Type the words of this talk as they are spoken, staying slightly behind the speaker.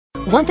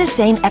Want the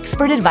same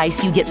expert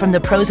advice you get from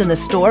the pros in the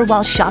store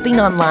while shopping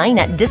online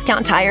at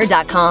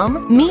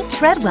DiscountTire.com? Meet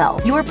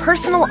Treadwell, your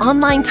personal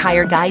online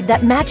tire guide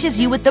that matches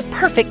you with the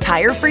perfect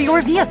tire for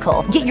your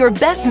vehicle. Get your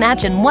best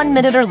match in 1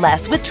 minute or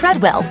less with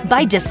Treadwell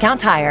by Discount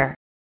Tire.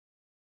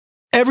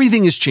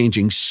 Everything is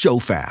changing so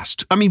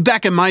fast. I mean,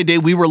 back in my day,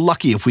 we were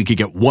lucky if we could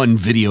get one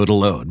video to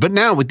load. But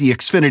now with the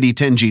Xfinity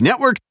 10G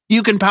network,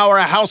 you can power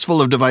a house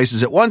full of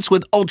devices at once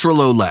with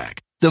ultra-low lag.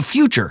 The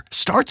future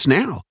starts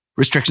now.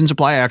 Restrictions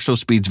apply. Actual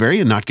speeds vary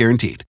and not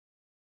guaranteed.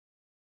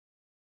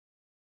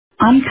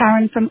 I'm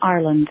Karen from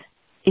Ireland.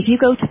 If you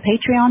go to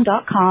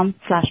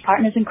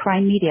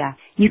patreon.com/partnersincrimemedia,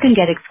 you can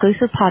get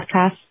exclusive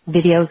podcasts,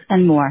 videos,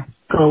 and more.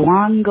 Go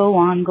on, go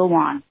on, go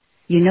on.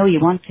 You know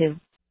you want to.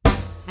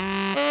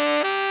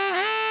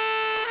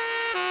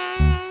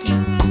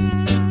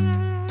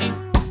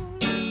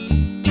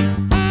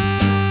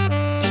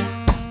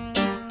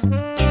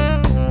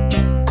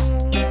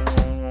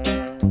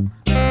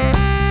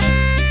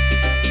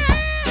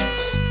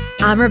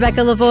 I'm Rebecca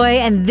Lavoie,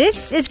 and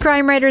this is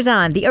Crime Writers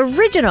On, the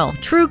original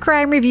true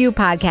crime review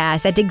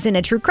podcast that digs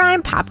into true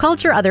crime, pop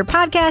culture, other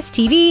podcasts,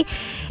 TV.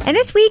 And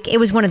this week, it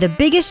was one of the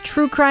biggest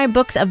true crime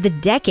books of the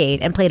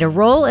decade and played a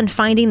role in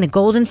finding the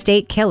Golden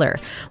State Killer.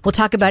 We'll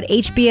talk about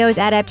HBO's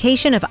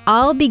adaptation of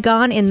I'll Be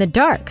Gone in the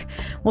Dark.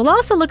 We'll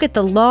also look at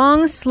the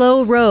long,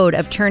 slow road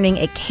of turning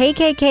a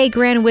KKK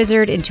Grand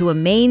Wizard into a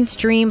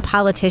mainstream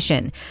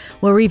politician.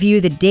 We'll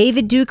review the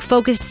David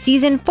Duke-focused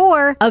Season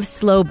 4 of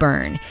Slow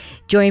Burn.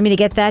 Joining me to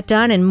get that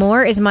done and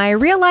more is my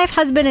real-life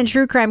husband and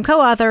true crime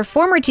co-author,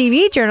 former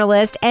TV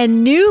journalist,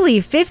 and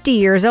newly 50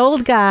 years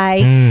old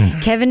guy,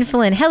 Kevin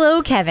Flynn.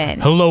 Hello, Kevin.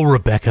 Hello,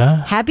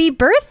 Rebecca. Happy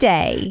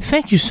birthday.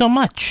 Thank you so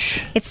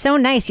much. It's so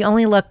nice. You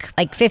only look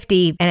like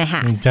 50 and a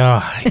half.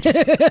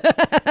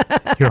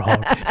 You're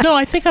hard. No,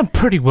 I think I'm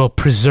pretty well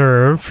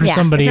preserved for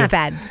somebody it's not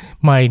bad.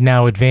 My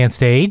now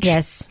advanced age.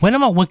 Yes. When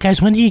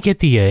do you get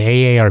the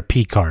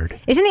AARP card?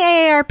 Isn't the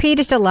AARP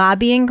just a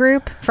lobbying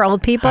group for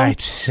old people?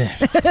 So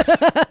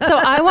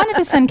I wanted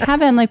to send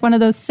Kevin like one of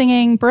those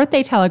singing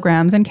birthday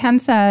telegrams, and Ken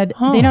said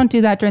they don't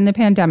do that during the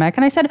pandemic.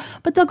 And I said,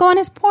 but they'll go on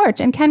his porch.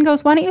 And Ken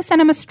goes, why don't you send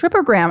him a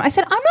strippergram? I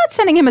said, I'm not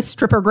sending him a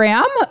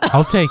strippergram.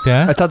 I'll take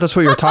that. I thought that's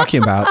what you were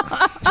talking about.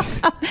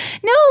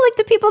 No, like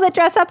the people that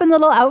dress up in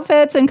little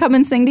outfits and come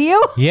and sing to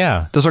you.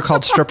 Yeah. Those are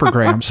called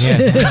strippergrams.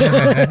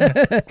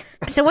 Yeah.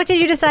 So what did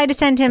you decide to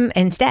send him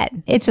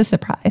instead? It's a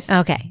surprise.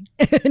 Okay.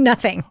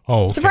 Nothing.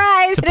 Oh, okay.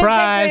 Surprise. Surprise.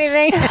 I didn't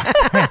send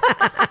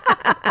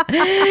you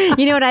anything.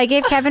 You know what I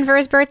gave Kevin for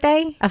his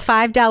birthday? A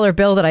 $5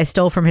 bill that I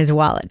stole from his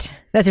wallet.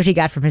 That's what he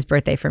got from his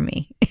birthday from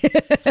me.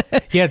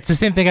 Yeah, it's the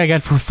same thing I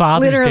got for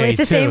Father's Day. Literally, it's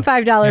the same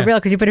 $5 Yeah. bill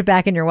because you put it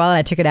back in your wallet.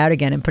 I took it out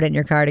again and put it in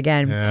your card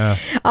again. Yeah.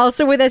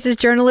 Also with us is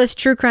journalist,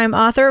 true crime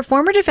author,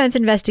 former defense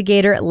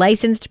investigator,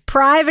 licensed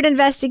private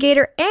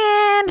investigator,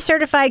 and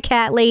certified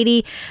cat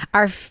lady,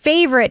 our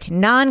favorite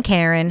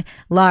non-Karen,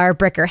 Lara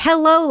Bricker.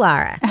 Hello,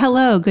 Lara.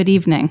 Hello, good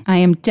evening. I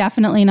am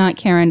definitely not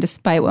Karen,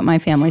 despite what my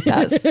family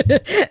says.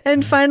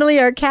 And finally,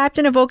 our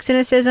captain of woke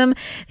cynicism,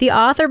 the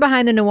author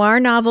behind the noir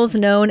novels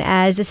known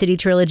as the City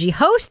Trilogy,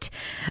 host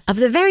of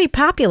the very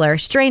popular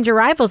Strange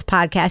Arrivals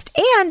podcast,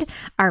 and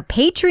our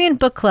Patreon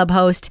book club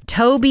host,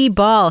 Toby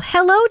Ball.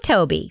 Hello,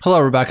 Toby. Hello,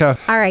 Rebecca.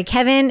 All right,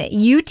 Kevin,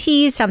 you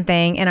teased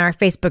something in our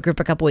Facebook group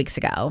a couple weeks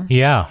ago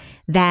Yeah.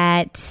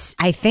 that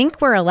I think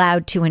we're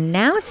allowed to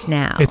announce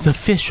now. It's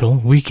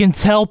official. We can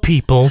tell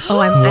people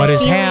what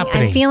is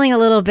happening. I'm feeling a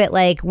little bit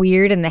like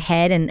weird in the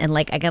head and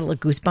like I got a little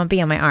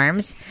goosebumpy on my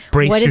arms.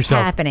 Brace What is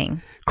yourself.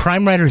 happening?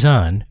 Crime Writers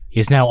On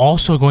is now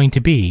also going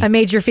to be A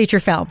major feature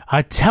film.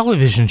 a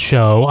television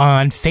show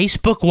on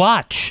Facebook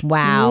Watch.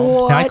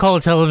 Wow. Now, I call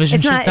it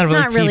television. It's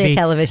not really TV. a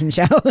television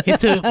show.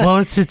 It's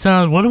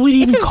on. What do we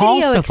even It's a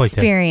call video stuff like that?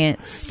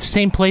 experience.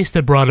 Same place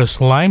that brought us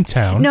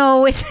Limetown.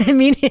 No, I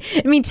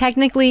mean,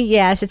 technically,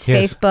 yes, it's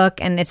Yes. Facebook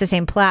and it's the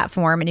same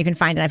platform and you can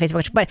find it on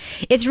Facebook, but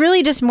it's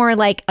really just more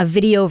like a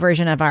video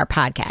version of our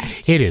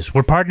podcast. It is.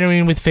 We're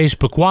partnering with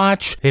Facebook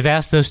Watch. They've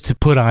asked us to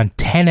put on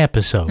 10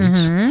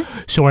 episodes.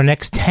 So our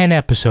next 10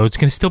 episodes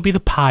can still be the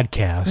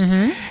podcast.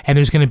 And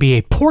there's going to be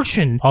a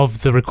portion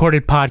of the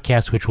recorded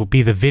podcast, which will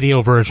be the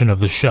video version of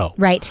the show.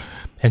 Right.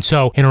 And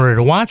so in order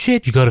to watch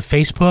it, you go to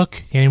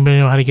Facebook. Anybody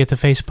know how to get to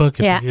Facebook?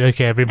 Yeah.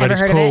 Okay,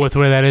 everybody's Ever heard of cool it? with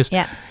where that is?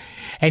 Yeah.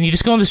 And you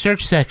just go in the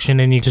search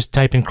section and you just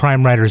type in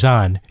Crime Writers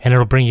On, and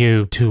it'll bring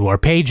you to our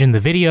page in the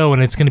video,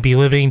 and it's going to be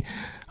living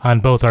on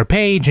both our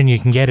page, and you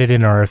can get it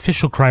in our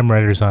official Crime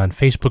Writers On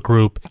Facebook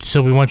group.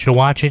 So we want you to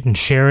watch it and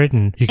share it,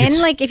 and you can. And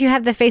like if you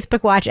have the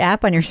Facebook Watch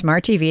app on your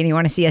smart TV and you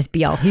want to see us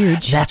be all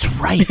huge, That's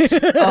right.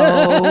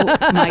 Oh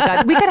my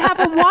God. We could have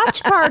a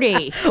watch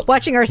party.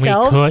 watching We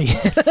ourselves. could,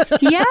 yes.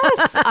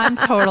 Yes, I'm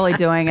totally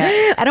doing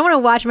it. I don't want to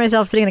watch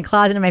myself sitting in a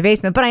closet in my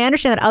basement, but I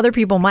understand that other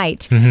people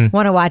might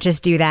want to watch us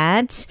do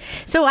that.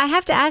 So I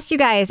have to ask you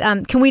guys,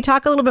 can we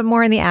talk a little bit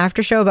more in the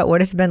after show about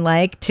what it's been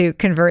like to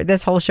convert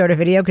this whole show to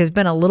video? Because it's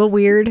been a little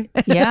weird weird.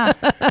 Yeah.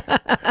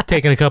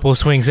 Taking a couple of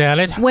swings at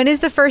it. When is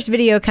the first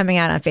video coming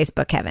out on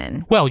Facebook,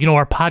 Kevin? Well,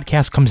 our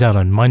podcast comes out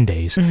on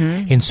Mondays,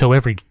 and so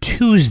every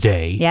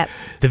Tuesday,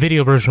 the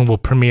video version will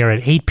premiere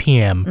at 8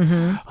 p.m.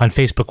 on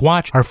Facebook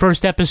Watch. Our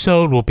first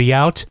episode will be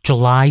out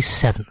July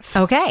 7th.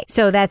 Okay,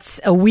 so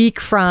that's a week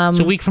from... It's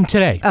a week from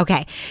today.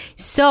 Okay,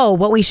 so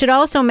what we should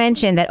also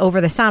mention that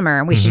over the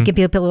summer, we should give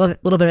people a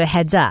little bit of a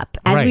heads up.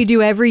 As we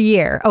do every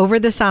year, over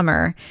the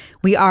summer,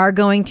 we are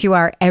going to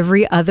our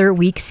every other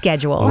week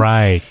schedule.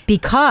 Right.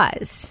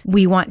 Because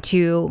we want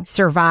to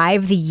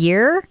survive the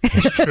year.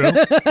 It's true.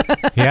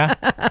 Yeah.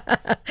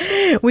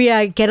 We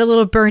get a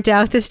little burnt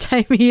out this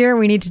time of year.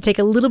 We need to take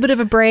a little bit of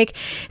a break.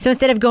 So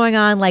instead of going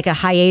on like a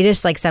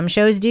hiatus like some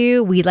shows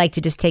do, we like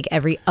to just take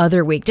every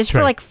other week, just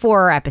for like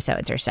 4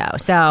 episodes or so.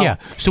 Yeah.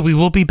 So we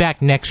will be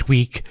back next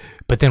week,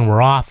 but then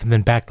we're off and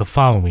then back the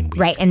following week.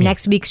 Right. And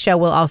next week's show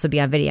will also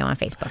be on video on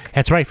Facebook.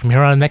 That's right. From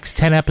here on, next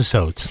 10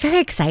 episodes. It's very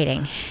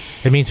exciting.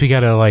 It means we got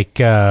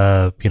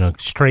to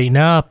straighten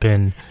up,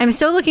 and I'm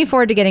so looking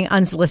forward to getting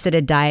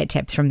unsolicited diet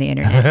tips from the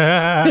internet.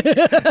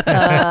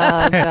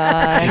 Oh,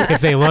 God.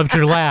 If they loved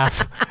your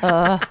laugh.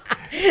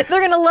 They're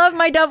going to love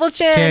my double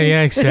chin.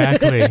 Yeah,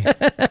 exactly.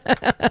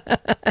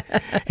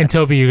 And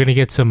Toby, you're going to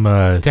get some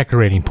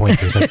decorating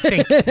pointers, I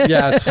think.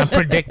 Yes. I'm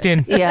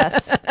predicting.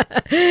 Yes.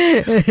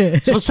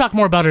 So let's talk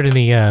more about it in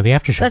the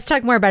after show. Let's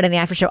talk more about it in the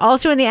after show.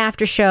 Also in the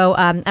after show,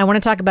 I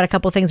want to talk about a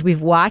couple things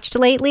we've watched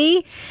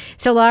lately.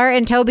 So Laura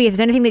and Toby, if there's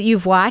anything that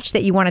you've watched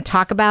that you want to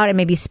talk about and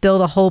maybe spill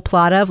the whole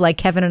plot of, like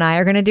Kevin and I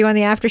are going to do on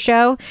the after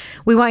show,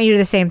 we want you to do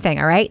the same thing,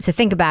 all right? So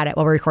think about it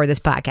while we record this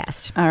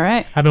podcast. All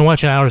right. I've been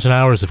watching hours and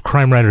hours of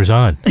Crime Writers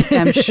On.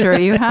 I'm sure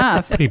you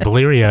have. Pretty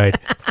bleary-eyed.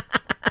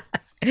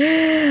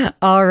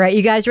 All right,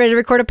 you guys ready to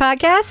record a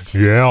podcast?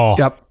 Yeah.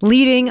 Yep.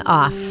 Leading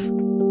off.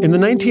 In the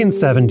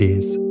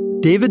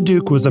 1970s, David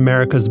Duke was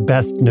America's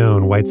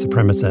best-known white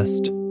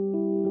supremacist.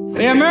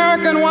 The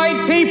American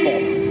white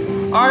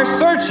people are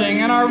searching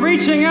and are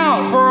reaching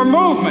out for a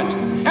movement,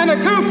 and the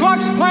Ku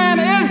Klux Klan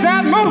is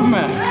that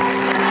movement.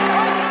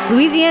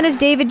 Louisiana's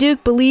David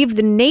Duke believed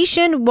the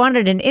nation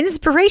wanted an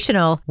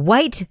inspirational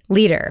white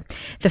leader.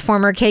 The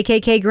former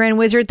KKK Grand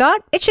Wizard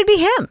thought it should be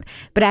him.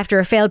 But after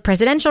a failed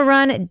presidential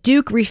run,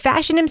 Duke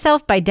refashioned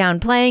himself by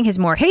downplaying his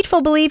more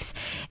hateful beliefs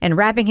and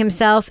wrapping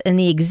himself in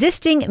the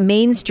existing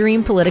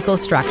mainstream political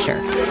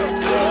structure.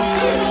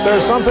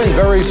 There's something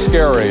very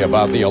scary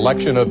about the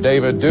election of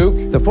David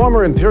Duke. The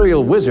former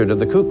imperial wizard of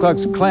the Ku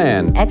Klux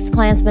Klan.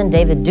 Ex-Klansman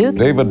David Duke.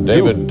 David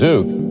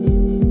Duke.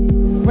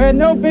 We had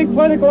no big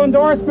political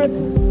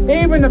endorsements.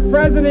 Even the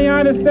President of the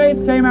United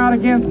States came out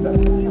against us.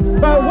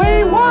 But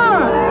we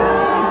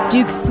won!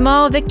 Duke's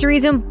small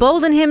victories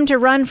emboldened him to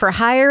run for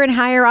higher and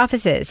higher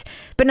offices.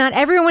 But not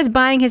everyone was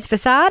buying his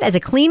facade as a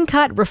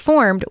clean-cut,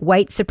 reformed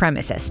white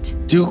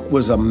supremacist. Duke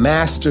was a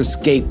master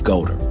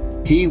scapegoater.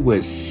 He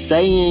was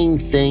saying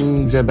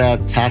things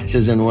about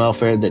taxes and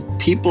welfare that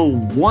people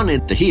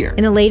wanted to hear.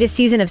 In the latest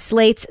season of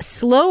Slate's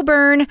Slow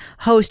Burn,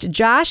 host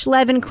Josh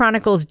Levin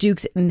chronicles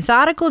Duke's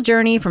methodical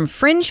journey from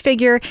fringe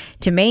figure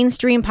to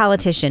mainstream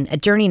politician, a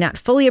journey not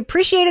fully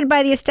appreciated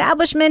by the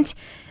establishment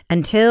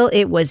until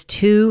it was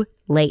too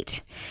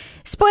late.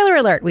 Spoiler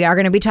alert, we are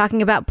going to be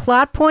talking about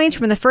plot points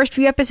from the first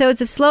few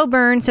episodes of Slow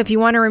Burn, so if you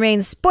want to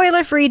remain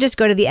spoiler-free, just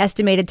go to the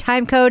estimated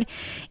time code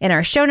in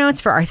our show notes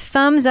for our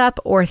thumbs up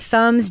or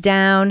thumbs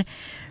down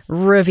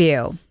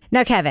review.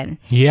 Now, Kevin.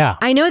 Yeah.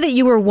 I know that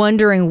you were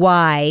wondering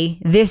why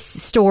this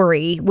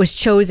story was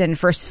chosen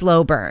for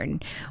Slow Burn.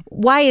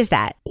 Why is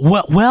that?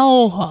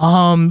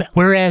 Well,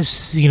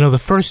 whereas, the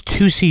first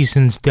 2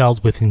 seasons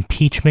dealt with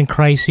impeachment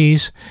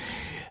crises,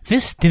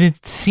 this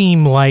didn't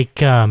seem like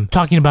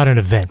talking about an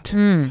event,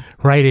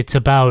 right? It's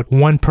about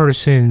one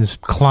person's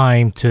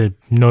climb to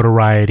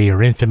notoriety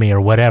or infamy or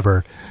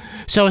whatever.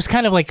 So it's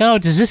kind of like, oh,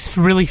 does this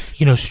really,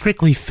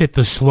 strictly fit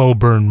the Slow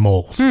Burn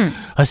mold?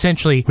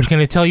 Essentially, we're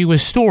going to tell you a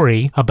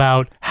story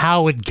about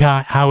how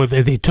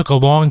it took a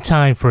long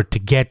time for it to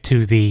get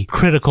to the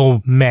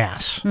critical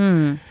mass.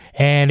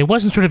 And it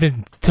wasn't sort of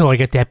until I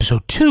got to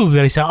episode 2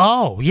 that I said,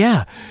 oh,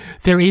 yeah,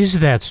 there is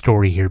that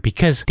story here,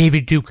 because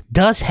David Duke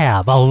does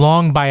have a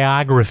long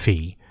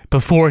biography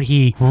before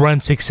he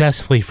runs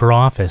successfully for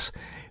office,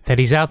 that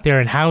he's out there,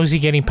 and how is he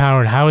getting power,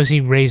 and how is he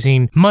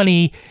raising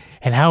money,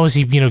 and how is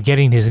he,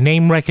 getting his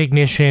name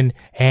recognition,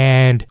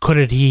 and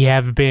could he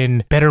have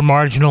been better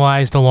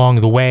marginalized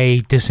along the way,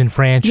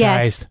 disenfranchised?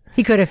 Yes,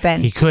 he could have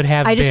been. He could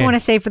have been. I just want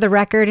to say for the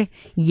record,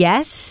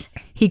 yes,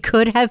 he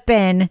could have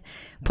been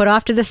put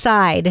off to the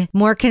side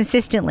more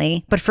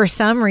consistently, but for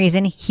some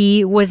reason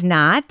he was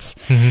not.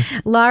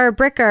 Laura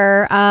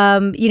Bricker,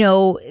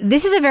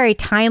 this is a very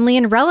timely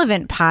and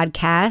relevant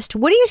podcast.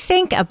 What do you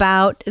think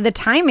about the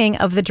timing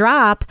of the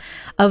drop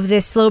of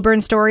this Slow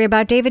Burn story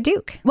about David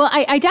Duke? Well,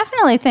 I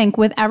definitely think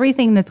with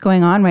everything that's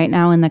going on right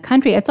now in the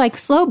country, it's like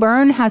Slow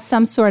Burn has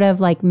some sort of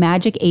like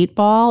magic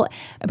 8-ball,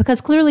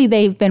 because clearly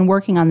they've been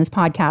working on this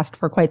podcast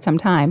for quite some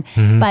time.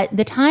 But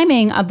the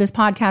timing of this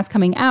podcast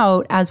coming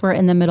out as we're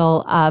in the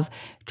middle of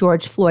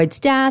George Floyd's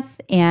death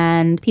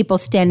and people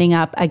standing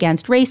up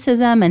against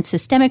racism and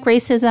systemic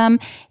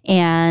racism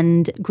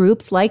and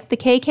groups like the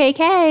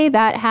KKK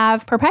that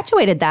have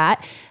perpetuated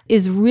that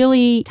is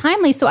really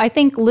timely. So I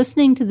think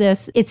listening to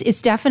this,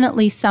 it's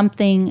definitely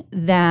something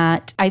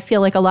that I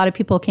feel like a lot of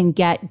people can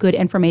get good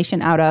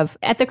information out of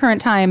at the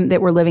current time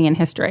that we're living in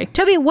history.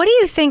 Toby, what do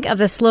you think of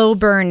the slow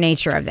burn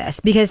nature of this?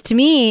 Because to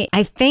me,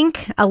 I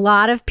think a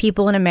lot of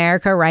people in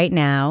America right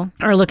now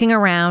are looking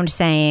around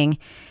saying,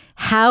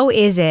 how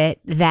is it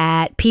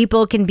that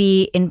people can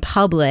be in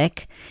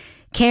public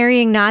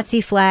carrying Nazi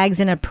flags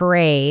in a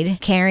parade,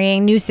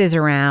 carrying nooses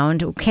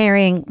around,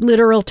 carrying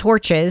literal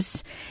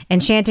torches,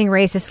 and chanting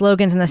racist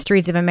slogans in the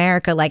streets of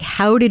America? Like,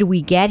 how did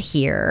we get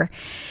here?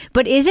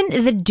 But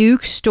isn't the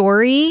Duke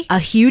story a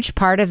huge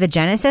part of the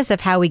genesis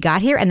of how we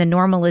got here and the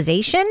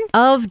normalization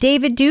of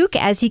David Duke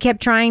as he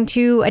kept trying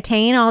to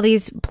attain all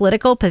these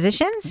political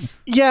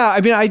positions? Yeah,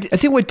 I mean, I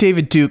think what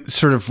David Duke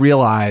sort of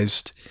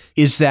realized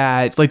is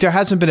that, like, there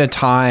hasn't been a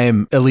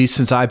time, at least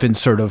since I've been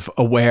sort of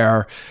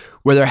aware,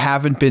 where there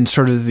haven't been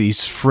sort of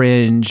these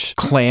fringe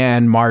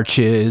Klan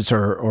marches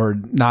or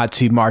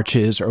Nazi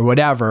marches or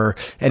whatever.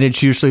 And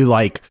it's usually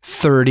like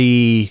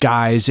 30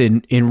 guys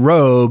in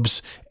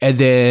robes and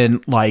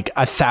then like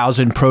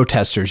 1,000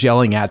 protesters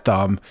yelling at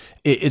them.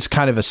 It's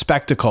kind of a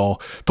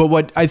spectacle. But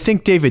what I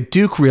think David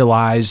Duke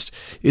realized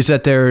is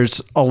that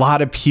there's a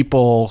lot of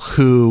people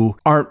who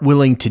aren't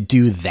willing to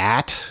do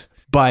that.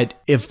 But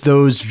if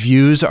those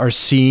views are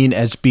seen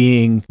as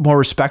being more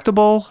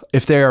respectable,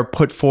 if they are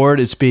put forward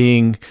as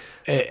being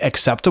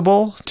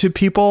acceptable to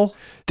people,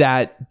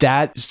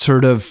 that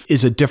sort of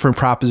is a different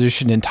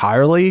proposition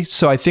entirely.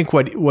 So I think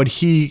what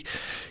he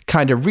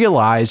kind of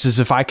realized is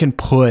if I can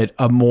put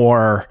a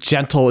more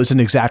gentle,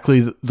 isn't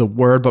exactly the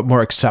word, but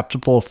more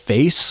acceptable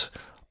face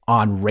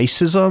on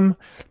racism,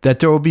 that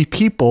there will be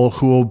people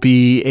who will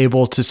be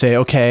able to say,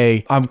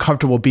 okay, I'm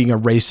comfortable being a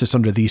racist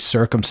under these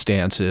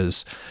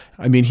circumstances.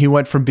 I mean, he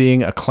went from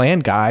being a Klan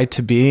guy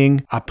to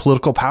being a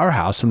political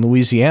powerhouse in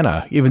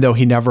Louisiana, even though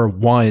he never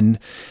won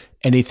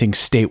anything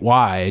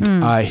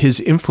statewide. His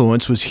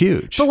influence was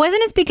huge. But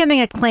wasn't his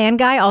becoming a Klan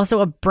guy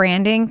also a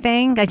branding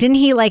thing? Like, didn't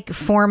he like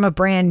form a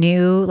brand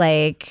new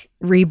like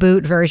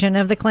reboot version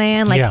of the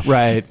Klan? Like, yeah,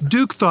 right.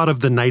 Duke thought of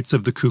the Knights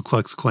of the Ku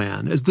Klux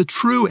Klan as the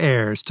true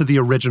heirs to the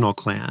original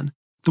Klan,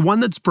 the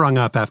one that sprung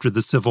up after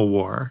the Civil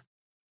War.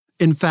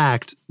 In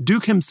fact,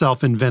 Duke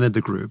himself invented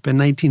the group in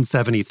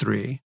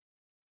 1973.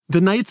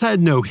 The Knights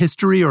had no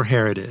history or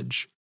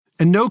heritage,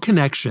 and no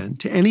connection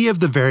to any of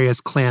the various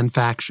Klan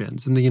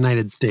factions in the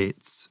United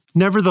States.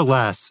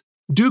 Nevertheless,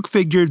 Duke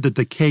figured that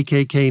the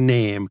KKK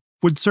name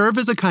would serve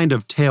as a kind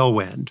of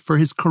tailwind for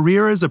his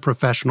career as a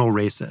professional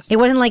racist. It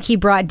wasn't like he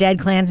brought dead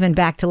Klansmen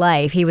back to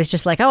life. He was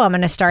just like, oh, I'm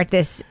going to start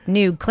this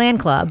new Klan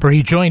club. Or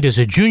he joined as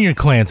a junior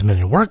Klansman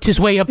and worked his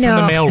way up from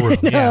the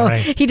mailroom. No, yeah,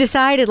 right. He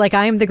decided, like,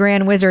 I am the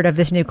Grand Wizard of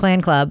this new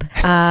Klan club.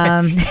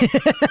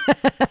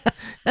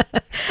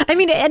 I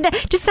mean, and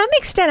to some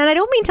extent, and I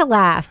don't mean to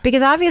laugh,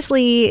 because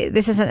obviously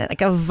this is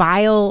like a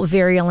vile,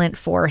 virulent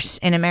force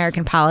in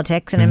American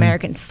politics and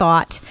American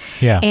thought.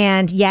 Yeah.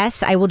 And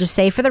yes, I will just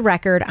say for the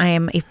record, I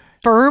am a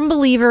firm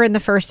believer in the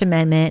First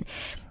Amendment.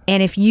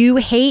 And if you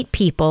hate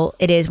people,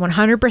 it is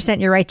 100%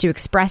 your right to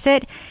express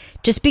it.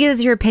 Just because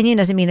it's your opinion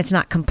doesn't mean it's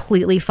not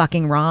completely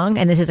fucking wrong.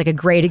 And this is like a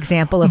great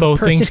example of both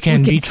a person things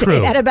can who be say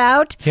true. That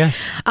about.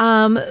 Yes.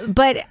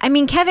 But I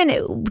mean,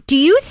 Kevin, do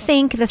you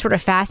think the sort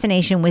of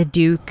fascination with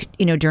Duke,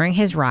 during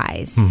his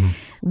rise,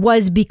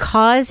 was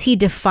because he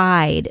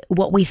defied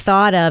what we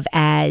thought of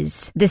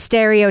as the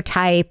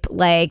stereotype,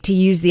 like, to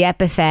use the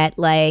epithet,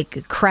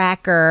 like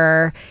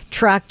cracker,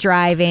 truck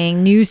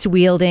driving, noose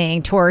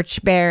wielding,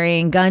 torch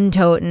bearing, gun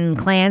toting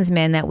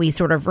Klansman that we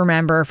sort of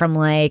remember from,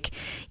 like,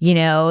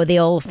 the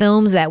old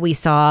films that we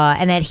saw,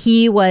 and that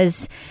he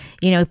was,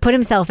 put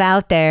himself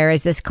out there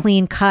as this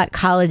clean-cut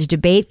college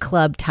debate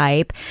club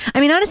type. I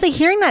mean, honestly,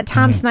 hearing that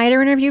Tom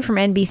Snyder interview from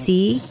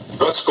NBC.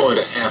 What's going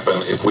to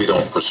happen if we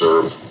don't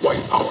preserve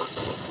white power?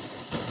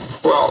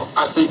 Well,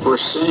 I think we're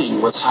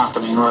seeing what's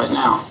happening right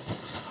now.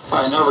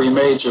 In every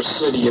major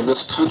city of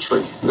this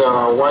country, there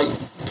are white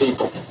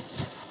people,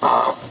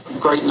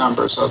 great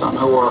numbers of them,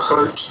 who are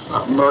hurt,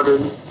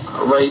 murdered,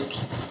 raped,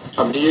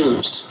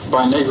 abused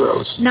by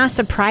Negroes. Not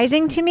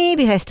surprising to me,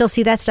 because I still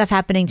see that stuff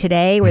happening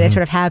today, where they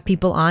sort of have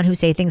people on who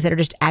say things that are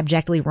just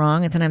abjectly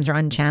wrong and sometimes are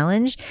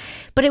unchallenged.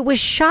 But it was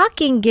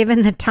shocking,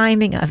 given the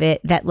timing of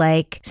it, that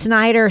like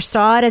Snyder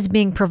saw it as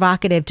being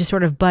provocative to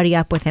sort of buddy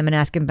up with him and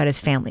ask him about his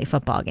family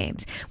football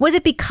games. Was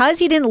it because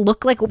he didn't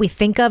look like what we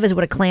think of as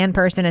what a Klan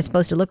person is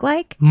supposed to look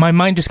like? My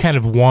mind just kind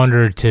of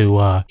wandered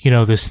to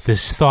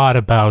this thought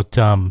about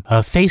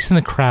Face in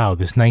the Crowd,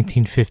 this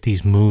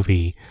 1950s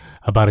movie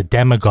about a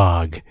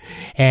demagogue,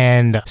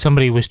 and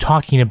somebody was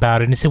talking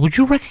about it and said, would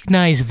you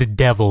recognize the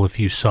devil if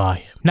you saw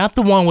him? Not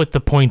the one with the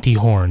pointy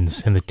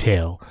horns and the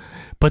tail,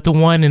 but the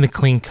one in the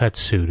clean-cut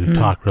suit who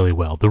talked really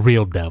well, the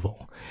real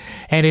devil.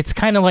 And it's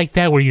kind of like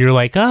that where you're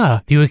like,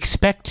 you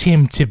expect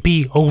him to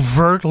be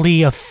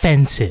overtly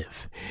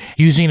offensive,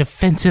 using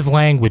offensive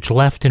language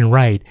left and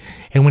right.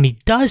 And when he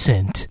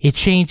doesn't, it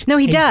changes. No,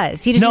 he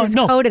does. He just uses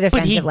coded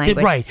offensive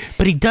language. Right.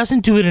 But he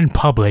doesn't do it in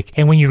public.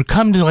 And when you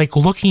come to like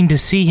looking to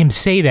see him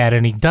say that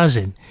and he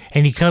doesn't,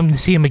 and you come to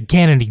see him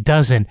again and he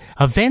doesn't,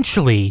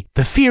 eventually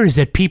the fear is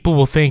that people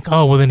will think,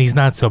 oh, well, then he's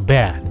not so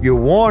bad. You're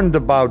warned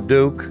about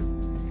Duke.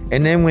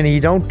 And then when he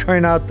don't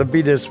turn out to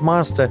be this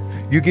monster,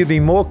 you give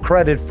him more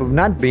credit for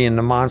not being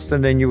the monster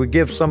than you would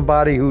give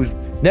somebody who's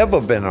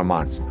never been a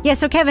monster. Yeah,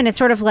 so Kevin, it's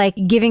sort of like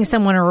giving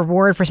someone a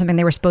reward for something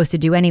they were supposed to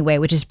do anyway,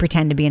 which is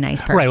pretend to be a nice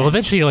person. Right, well,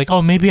 eventually you're like,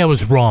 oh, maybe I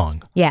was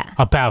wrong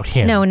about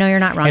him. No, you're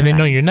not wrong And then,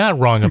 about you're not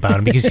wrong about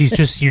him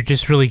because you're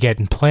just really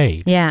getting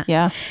played. Yeah.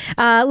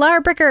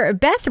 Laura Bricker,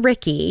 Beth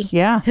Rickey,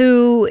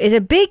 who is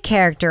a big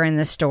character in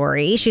the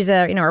story. She's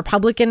a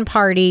Republican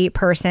Party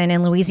person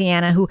in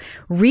Louisiana who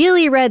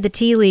really read the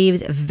tea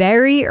leaves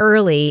very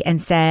early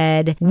and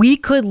said, we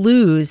could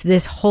lose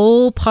this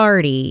whole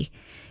party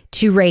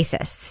to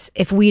racists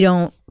if we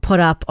don't put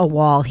up a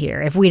wall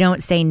here, if we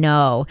don't say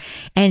no.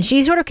 And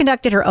she sort of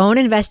conducted her own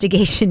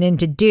investigation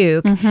into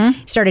Duke,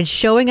 started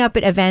showing up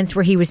at events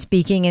where he was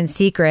speaking in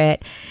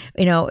secret.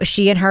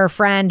 She and her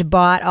friend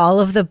bought all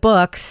of the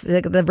books,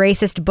 the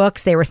racist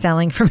books they were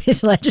selling from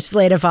his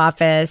legislative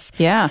office.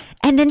 Yeah.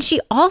 And then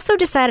she also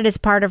decided as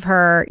part of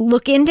her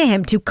look into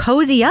him to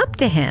cozy up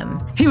to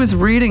him. He was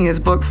reading his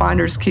book,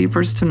 Finders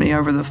Keepers, to me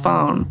over the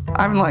phone.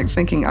 I'm like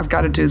thinking, I've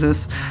got to do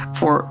this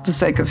for the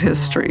sake of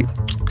history.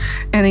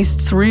 And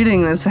he's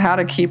reading this, how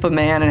to keep a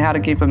man and how to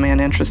keep a man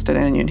interested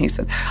in you. And he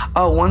said,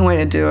 one way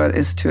to do it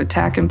is to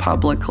attack him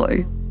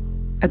publicly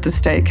at the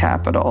state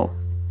capitol.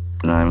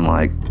 And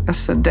I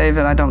said,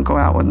 David, I don't go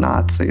out with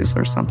Nazis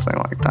or something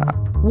like that.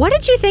 What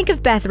did you think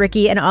of Beth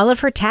Rickey and all of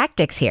her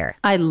tactics here?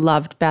 I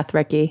loved Beth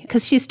Rickey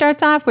because she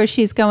starts off where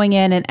she's going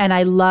in and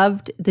I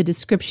loved the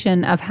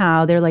description of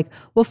how they're like,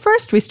 well,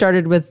 first we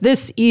started with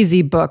this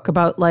easy book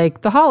about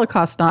like the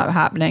Holocaust not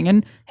happening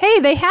and hey,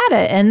 they had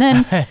it. And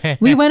then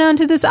we went on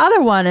to this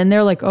other one and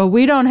they're like, oh,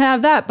 we don't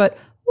have that, but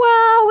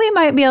well, we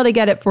might be able to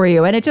get it for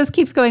you. And it just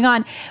keeps going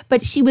on.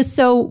 But she was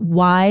so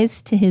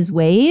wise to his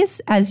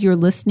ways as you're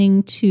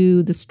listening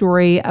to the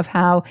story of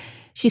how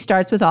she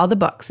starts with all the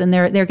books and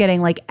they're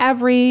getting like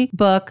every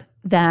book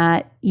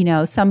that,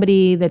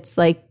 somebody that's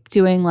like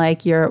doing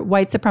like your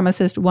white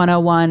supremacist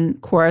 101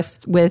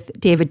 course with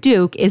David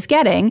Duke is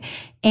getting.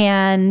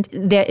 And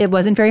it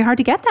wasn't very hard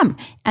to get them.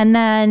 And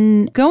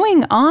then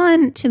going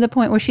on to the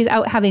point where she's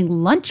out having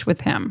lunch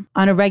with him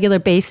on a regular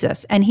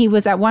basis. And he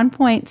was at one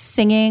point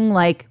singing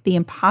like the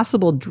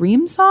Impossible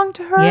Dream song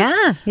to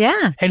her.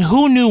 Yeah. And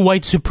who knew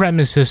white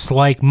supremacists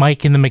like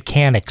Mike and the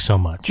Mechanic so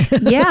much?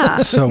 Yeah.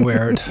 So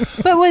weird.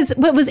 But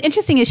what was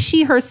interesting is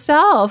she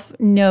herself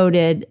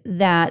noted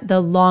that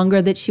the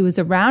longer that she was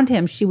around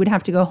him, she would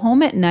have to go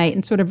home at night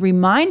and sort of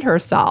remind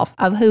herself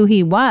of who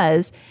he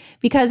was.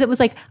 Because it was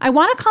like, I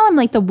want to call him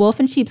like the wolf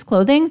in sheep's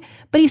clothing,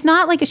 but he's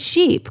not like a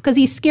sheep because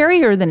he's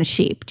scarier than a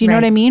sheep. Do you know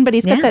what I mean? But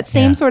he's got that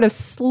same sort of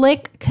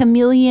slick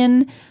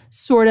chameleon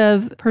sort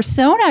of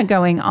persona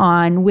going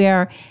on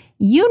where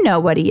you know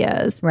what he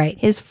is. Right.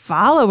 His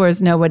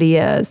followers know what he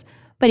is.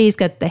 But he's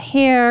got the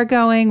hair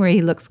going where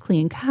he looks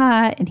clean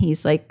cut and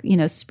he's like,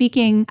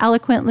 speaking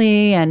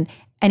eloquently and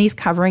he's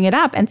covering it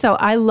up. And so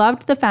I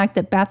loved the fact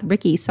that Beth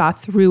Rickey saw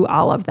through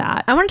all of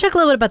that. I want to talk a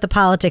little bit about the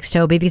politics,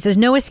 Toby, because there's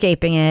no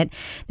escaping it.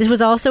 This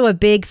was also a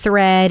big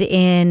thread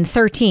in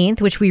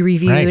 13th, which we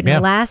reviewed in the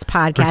last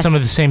podcast. Heard some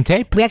of the same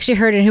tape. We actually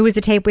heard it. Who was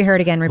the tape we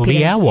heard again? Repeated?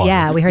 Lee Atwater.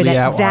 Yeah, we heard Lee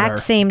that Atwater. exact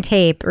same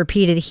tape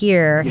repeated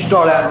here. You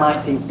start out in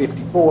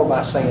 1954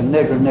 by saying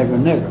nigger,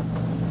 nigger, nigger.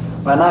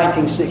 By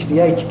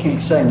 1968, you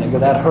can't say nigger.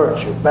 That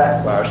hurts your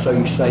backfire. So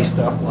you say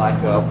stuff like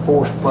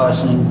force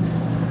busing,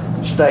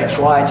 states'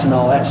 rights, and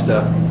all that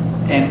stuff.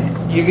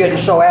 And you're getting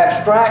so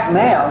abstract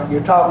now,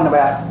 you're talking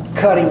about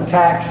cutting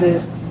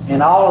taxes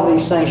and all of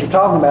these things you're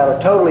talking about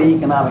are totally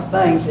economic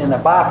things, and the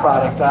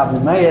byproduct of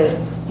them is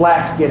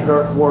blacks get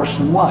hurt worse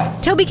than white.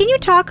 Toby, can you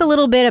talk a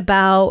little bit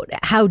about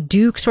how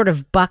Duke sort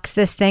of bucks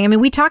this thing? I mean,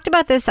 we talked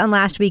about this on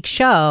last week's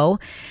show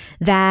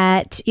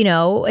that,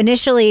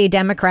 initially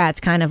Democrats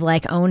kind of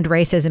like owned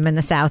racism in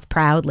the South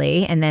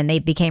proudly, and then they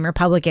became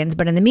Republicans.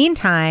 But in the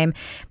meantime,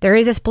 there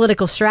is this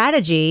political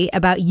strategy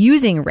about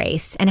using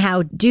race and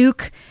how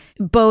Duke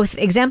both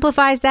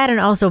exemplifies that and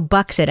also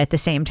bucks it at the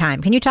same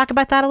time. Can you talk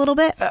about that a little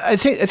bit? I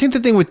think the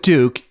thing with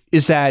Duke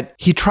is that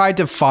he tried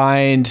to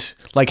find,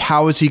 like,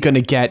 how is he going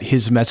to get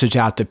his message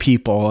out to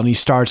people? And he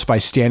starts by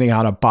standing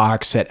on a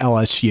box at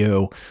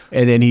LSU,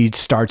 and then he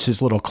starts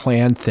his little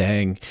Klan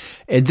thing.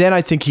 And then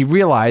I think he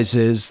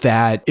realizes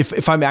that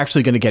if I'm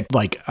actually going to get,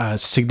 like, a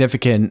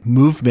significant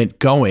movement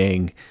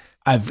going,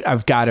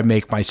 I've got to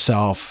make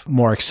myself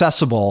more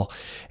accessible,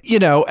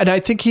 and I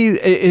think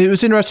it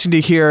was interesting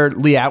to hear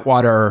Lee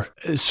Atwater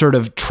sort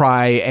of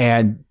try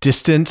and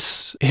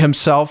distance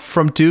himself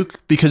from Duke,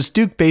 because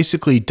Duke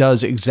basically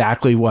does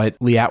exactly what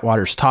Lee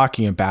Atwater's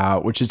talking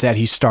about, which is that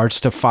he starts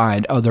to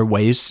find other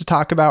ways to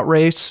talk about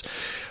race.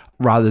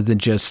 rather than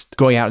just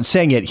going out and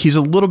saying it. He's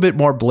a little bit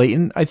more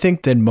blatant, I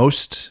think, than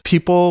most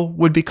people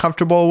would be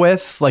comfortable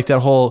with. Like that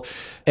whole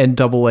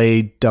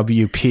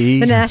NAAWP.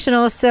 The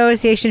National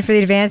Association for the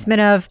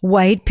Advancement of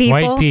White People.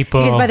 White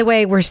people. Because, by the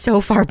way, we're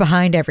so far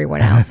behind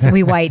everyone else.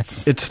 We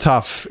whites. It's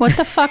tough. What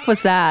the fuck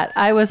was that?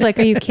 I was like,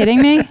 are you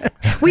kidding me?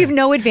 We have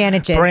no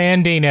advantages.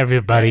 Branding,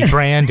 everybody.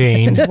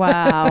 Branding.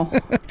 Wow.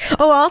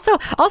 Oh, also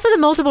the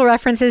multiple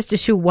references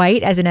to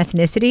white as an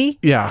ethnicity.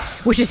 Yeah.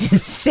 Which is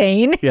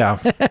insane. Yeah.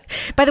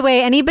 By the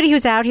way, anybody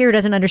who's out here who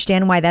doesn't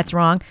understand why that's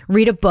wrong,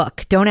 read a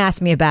book. Don't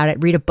ask me about it.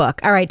 Read a book.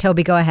 All right,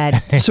 Toby, go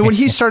ahead. So when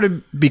he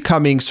started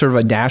becoming sort of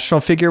a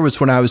national figure was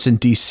when I was in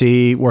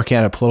DC working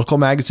at a political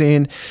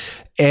magazine.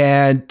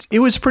 And it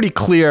was pretty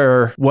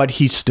clear what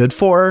he stood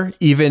for,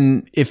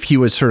 even if he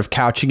was sort of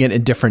couching it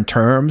in different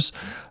terms.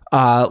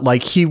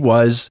 Like he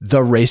was the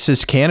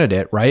racist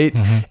candidate, right?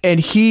 Mm-hmm. And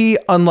he,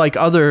 unlike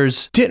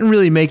others, didn't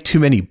really make too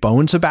many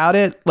bones about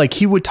it. Like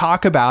he would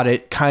talk about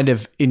it kind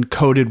of in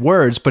coded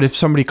words, but if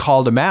somebody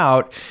called him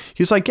out,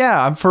 he was like,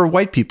 yeah, I'm for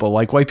white people.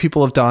 Like white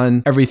people have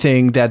done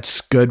everything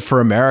that's good for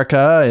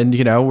America and,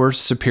 you know, we're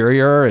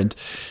superior. And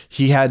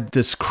he had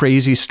this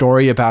crazy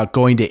story about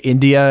going to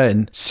India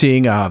and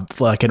seeing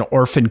like an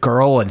orphan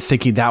girl and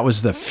thinking that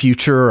was the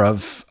future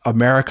of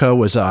America,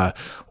 was a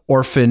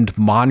orphaned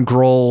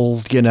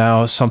mongrel, you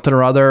know, something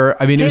or other.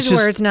 I mean, his it was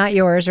just words, not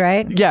yours,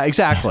 right? Yeah,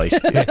 exactly.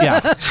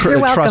 Yeah, you're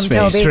welcome,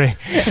 Toby.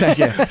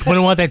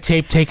 Wouldn't want that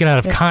tape taken out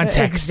of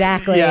context.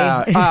 Exactly.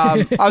 Yeah,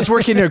 I was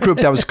working in a group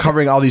that was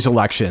covering all these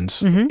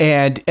elections, Mm-hmm.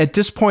 and at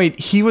this point,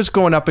 he was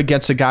going up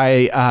against a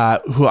guy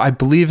who I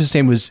believe his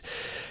name was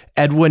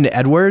Edwin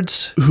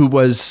Edwards, who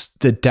was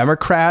the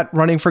Democrat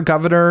running for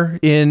governor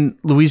in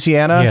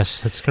Louisiana.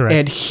 Yes, that's correct.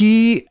 And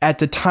he, at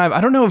the time,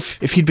 I don't know if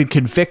he'd been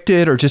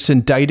convicted or just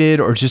indicted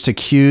or just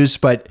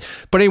accused, but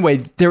anyway,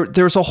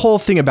 there's a whole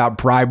thing about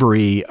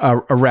bribery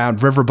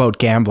around riverboat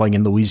gambling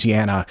in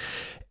Louisiana.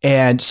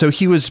 And so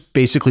he was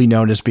basically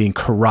known as being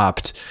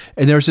corrupt.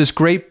 And there was this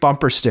great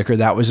bumper sticker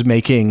that was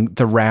making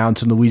the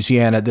rounds in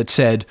Louisiana that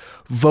said,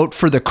 "Vote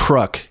for the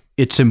crook.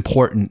 It's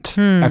important!"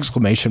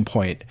 Exclamation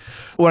point.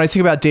 When I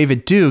think about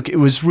David Duke, it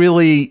was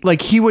really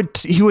like he would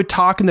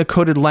talk in the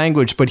coded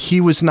language, but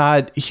he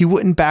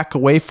wouldn't back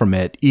away from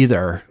it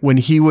either. When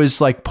he was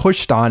like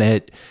pushed on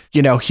it,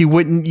 you know, he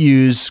wouldn't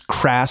use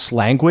crass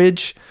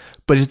language,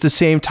 but at the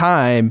same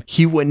time,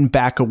 he wouldn't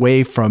back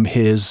away from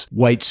his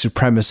white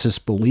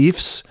supremacist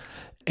beliefs.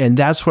 And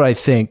that's what I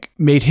think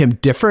made him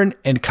different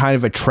and kind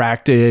of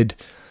attracted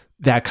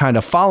that kind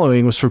of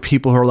following, was for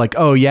people who are like,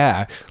 oh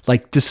yeah,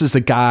 like this is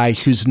the guy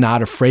who's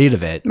not afraid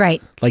of it.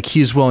 Right. Like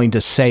he's willing to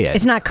say it.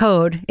 It's not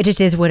code. It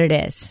just is what it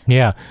is.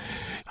 Yeah.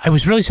 I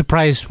was really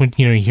surprised when,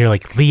 you know, you hear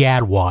like Lee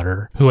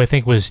Atwater, who I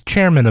think was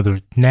chairman of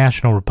the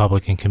National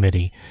Republican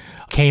Committee,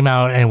 came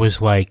out and was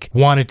like,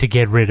 wanted to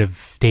get rid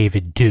of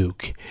David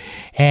Duke.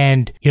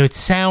 And, you know, it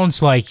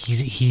sounds like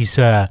he's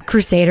a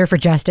crusader for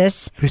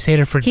justice.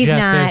 Crusader for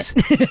justice.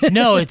 Not.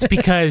 No, it's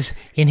because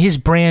in his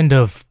brand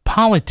of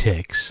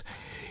politics,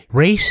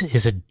 race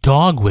is a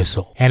dog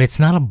whistle, and it's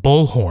not a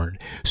bullhorn.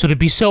 So to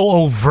be so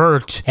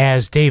overt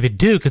as David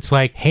Duke, it's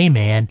like, hey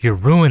man, you're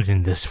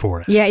ruining this for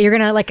us. Yeah, you're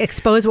going to like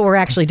expose what we're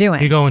actually doing.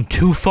 You're going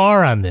too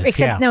far on this.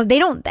 Except, no, they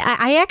don't.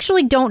 I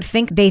actually don't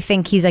think they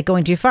think he's like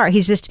going too far.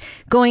 He's just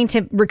going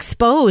to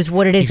expose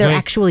what it is they're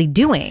actually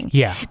doing.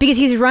 Yeah. Because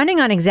he's running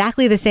on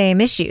exactly the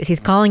same issues.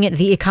 He's calling it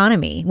the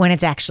economy when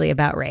it's actually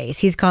about race.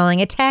 He's calling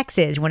it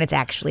taxes when it's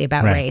actually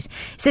about race.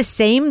 It's the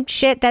same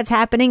shit that's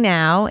happening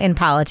now in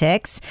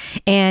politics.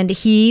 And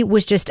he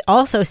was just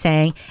also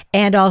saying,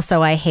 and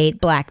also I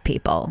hate black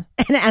people.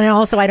 And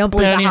also I don't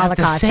believe the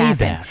Holocaust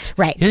happened. That.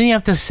 Right. You didn't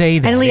have to say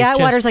that. And Lee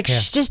Atwater's like,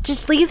 shh,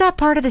 just leave that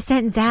part of the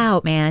sentence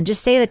out, man.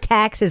 Just say the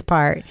taxes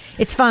part.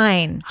 It's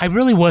fine. I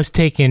really was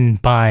taken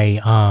by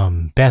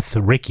Beth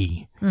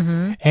Rickey.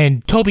 Mm-hmm.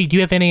 And Toby, do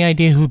you have any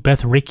idea who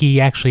Beth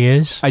Rickey actually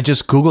is? I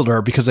just Googled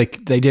her because they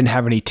didn't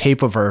have any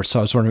tape of her, so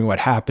I was wondering what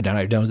happened, and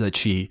I know that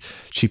she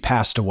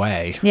passed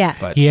away. Yeah.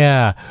 But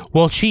Yeah.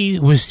 Well, she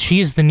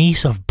is the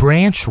niece of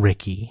Branch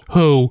Rickey,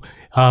 who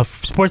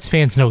sports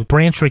fans know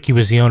Branch Rickey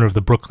was the owner of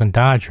the Brooklyn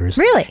Dodgers.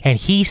 Really? And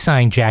he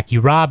signed Jackie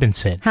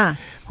Robinson,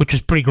 which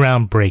was pretty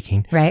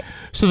groundbreaking. Right.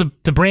 So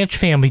the Branch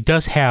family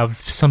does have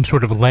some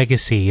sort of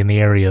legacy in the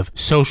area of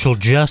social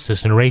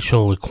justice and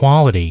racial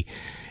equality.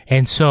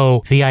 And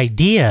so the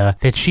idea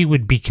that she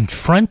would be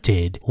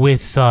confronted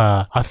with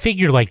a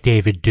figure like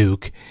David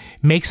Duke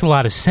makes a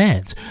lot of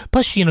sense.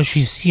 Plus, you know,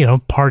 she's, you know,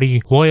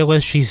 party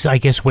loyalist. She's, I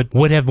guess, what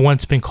would have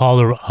once been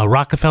called a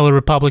Rockefeller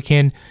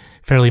Republican,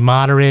 fairly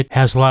moderate,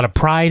 has a lot of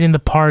pride in the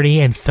party,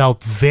 and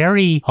felt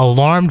very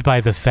alarmed by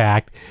the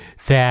fact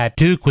that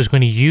Duke was going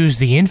to use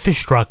the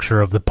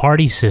infrastructure of the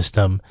party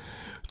system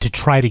to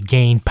try to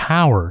gain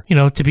power. You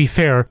know, to be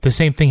fair, the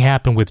same thing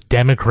happened with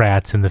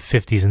Democrats in the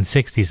 50s and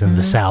 60s in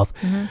the South.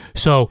 Mm-hmm.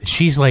 So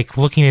she's like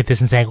looking at this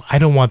and saying, I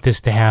don't want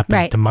this to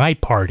happen to my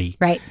party.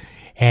 Right.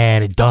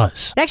 And it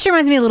does. It actually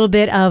reminds me a little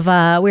bit of,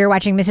 we were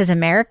watching Mrs.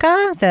 America,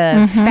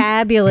 the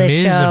fabulous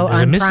show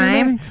on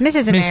Prime. It's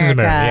Mrs.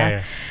 America.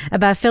 Yeah.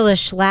 About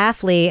Phyllis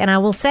Schlafly. And I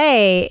will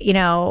say,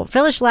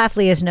 Phyllis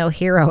Schlafly is no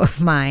hero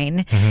of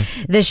mine.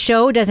 The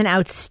show does an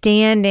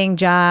outstanding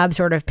job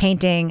sort of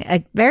painting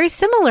a very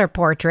similar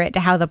portrait to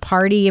how the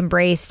party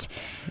embraced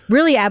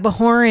really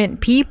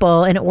abhorrent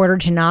people in order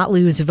to not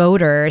lose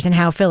voters, and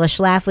how Phyllis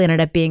Schlafly ended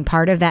up being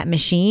part of that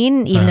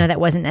machine, even though that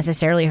wasn't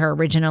necessarily her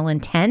original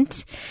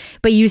intent.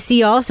 But you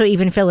see also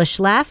even Phyllis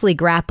Schlafly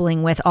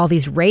grappling with all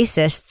these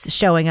racists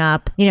showing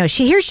up.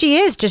 Here she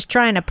is just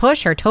trying to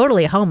push her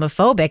totally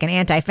homophobic and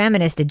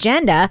anti-feminist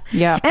agenda.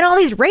 Yeah. And all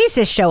these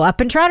racists show up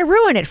and try to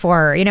ruin it for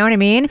her. You know what I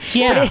mean?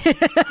 Yeah.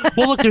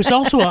 Well, look, there's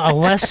also a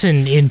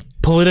lesson in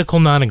political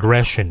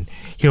non-aggression,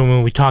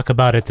 when we talk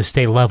about at the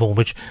state level,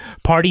 which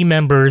party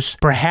members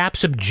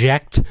perhaps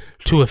object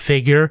to a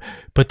figure,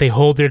 but they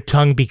hold their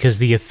tongue because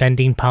the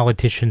offending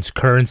politician's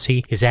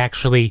currency is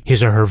actually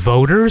his or her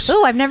voters.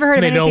 Oh, I've never heard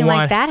of anything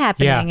like that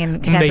happening in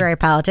contemporary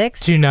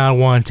politics. Do not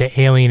want to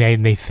alienate,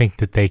 and they think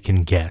that they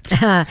can get.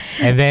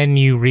 And then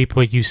you reap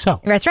what you sow.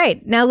 That's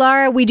right. Now,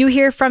 Laura, we do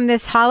hear from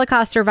this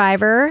Holocaust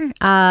survivor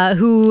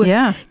who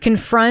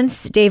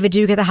confronts David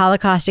Duke at the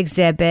Holocaust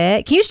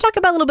exhibit. Can you just talk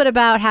about a little bit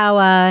about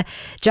how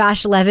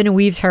Josh Levin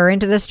weaves her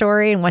into the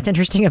story and what's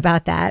interesting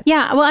about that?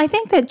 Yeah, well, I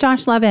think that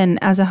Josh Levin,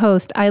 as a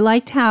host, I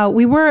liked how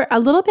we were a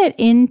little bit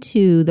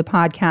into the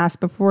podcast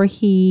before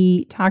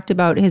he talked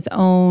about his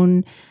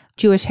own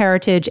Jewish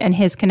heritage and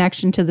his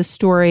connection to the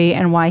story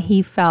and why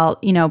he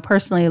felt,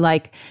 personally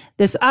like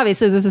this.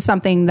 Obviously, this is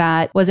something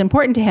that was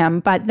important to him.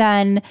 But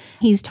then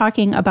he's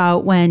talking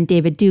about when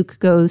David Duke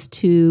goes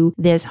to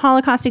this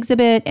Holocaust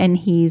exhibit and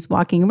he's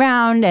walking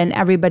around and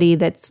everybody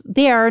that's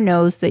there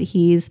knows that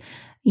he's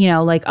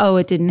oh,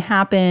 it didn't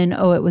happen.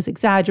 Oh, it was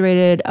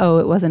exaggerated. Oh,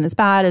 it wasn't as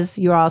bad as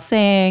you're all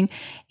saying.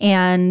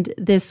 And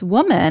this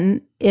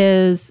woman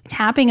is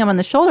tapping him on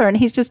the shoulder and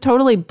he's just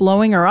totally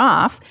blowing her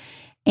off.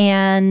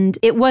 And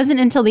it wasn't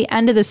until the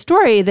end of the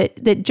story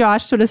that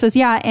Josh sort of says,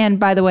 yeah,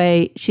 and by the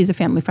way, she's a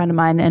family friend of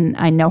mine and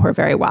I know her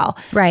very well.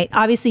 Right.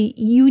 Obviously,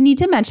 you need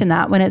to mention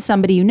that when it's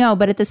somebody you know,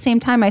 but at the same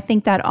time, I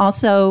think that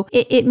also,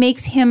 it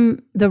makes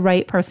him the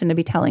right person to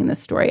be telling this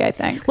story, I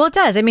think. Well, it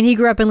does. I mean, he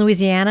grew up in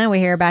Louisiana. We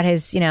hear about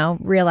his,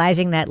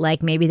 realizing that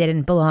maybe they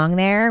didn't belong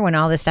there when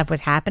all this stuff was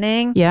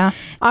happening. Yeah.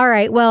 All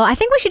right. Well, I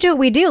think we should do what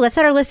we do. Let's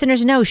let our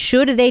listeners know,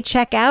 should they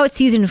check out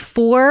season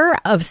 4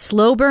 of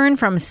Slow Burn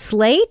from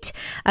Slate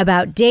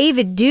about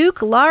David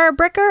Duke. Laura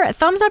Bricker,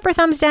 thumbs up or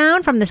thumbs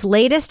down from this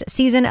latest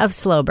season of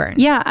Slow Burn?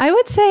 Yeah, I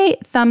would say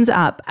thumbs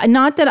up.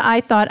 Not that I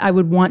thought I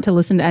would want to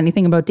listen to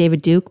anything about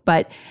David Duke,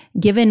 but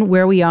given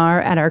where we are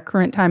at our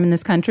current time in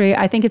this country,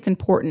 I think it's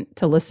important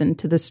to listen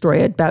to the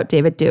story about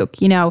David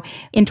Duke. In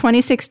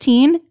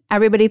 2016,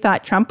 everybody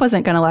thought Trump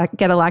wasn't going to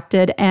get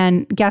elected.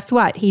 And guess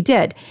what? He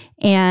did.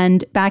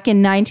 And back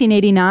in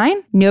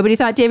 1989, nobody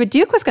thought David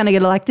Duke was going to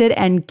get elected.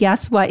 And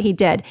guess what? He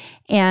did.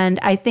 And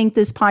I think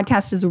this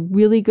podcast does a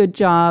really good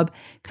job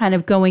kind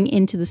of going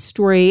into the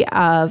story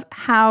of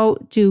how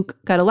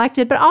Duke got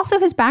elected, but also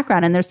his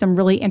background. And there's some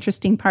really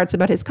interesting parts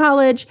about his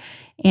college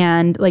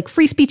and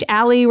Free Speech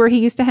Alley where he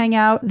used to hang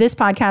out. This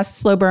podcast,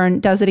 Slow Burn,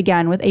 does it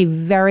again with a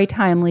very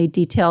timely,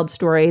 detailed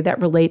story that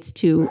relates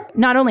to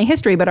not only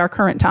history, but our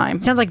current time.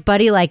 Sounds like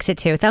Buddy likes it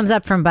too. Thumbs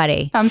up from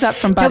Buddy. Thumbs up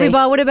from Buddy. Toby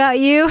Ball, what about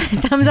you?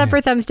 Thumbs up or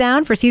thumbs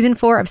down for season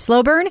 4 of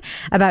Slow Burn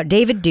about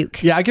David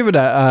Duke? Yeah, I give it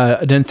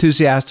an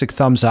enthusiastic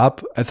thumbs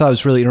up. I thought it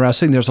was really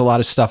interesting. There's a lot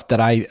of stuff that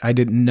I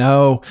didn't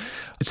know.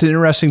 It's an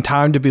interesting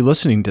time to be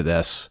listening to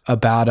this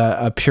about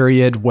a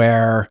period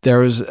where there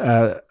was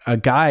a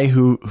guy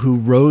who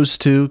rose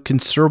to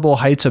considerable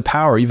heights of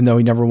power, even though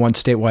he never won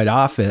statewide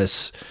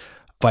office,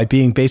 by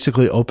being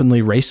basically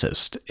openly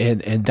racist.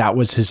 And that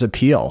was his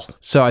appeal.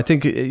 So I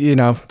think,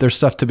 there's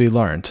stuff to be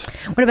learned.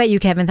 What about you,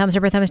 Kevin? Thumbs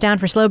up or thumbs down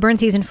for Slow Burn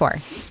season 4?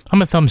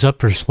 I'm a thumbs up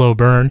for Slow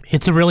Burn.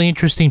 It's a really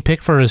interesting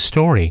pick for a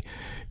story,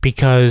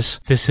 because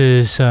this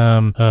is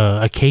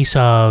a case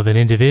of an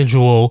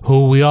individual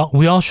who we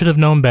all should have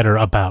known better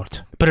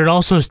about. But it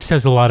also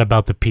says a lot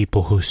about the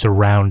people who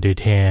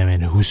surrounded him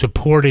and who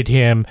supported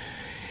him,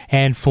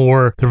 and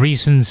for the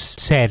reasons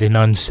said and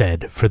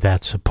unsaid for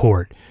that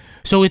support.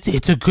 So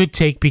it's a good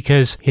take,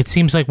 because it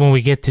seems like when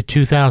we get to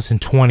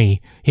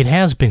 2020, it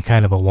has been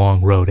kind of a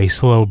long road, a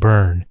slow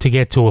burn, to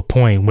get to a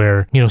point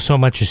where, so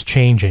much is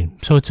changing.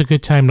 So it's a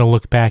good time to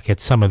look back at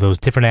some of those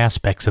different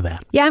aspects of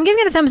that. Yeah, I'm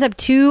giving it a thumbs up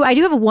too. I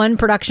do have one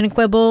production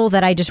quibble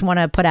that I just want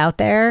to put out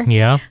there.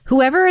 Yeah.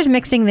 Whoever is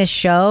mixing this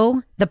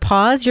show, the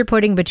pause you're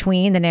putting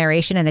between the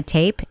narration and the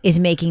tape is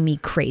making me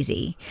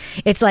crazy.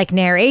 It's like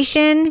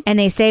narration and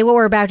they say what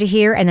we're about to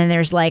hear, and then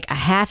there's a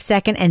half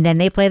second and then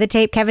they play the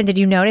tape. Kevin, did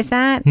you notice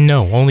that?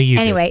 No, only you.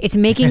 Anyway, did. It's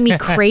making me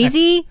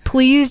crazy.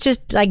 Please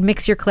just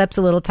mix your clips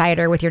a little little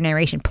tighter with your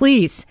narration,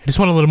 please. I just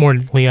want a little more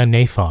Leon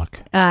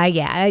Neyfakh.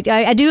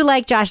 I do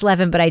like Josh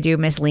Levin, but I do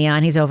miss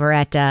Leon. He's over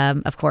at,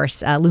 of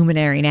course,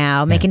 Luminary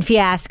now, making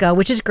Fiasco,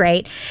 which is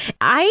great.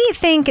 I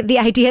think the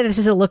idea that this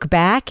is a look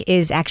back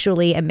is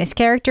actually a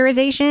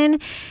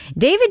mischaracterization.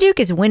 David Duke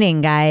is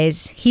winning,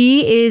 guys.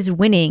 He is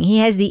winning. He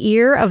has the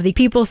ear of the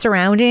people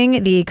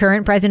surrounding the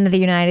current president of the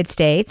United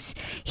States.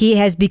 He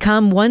has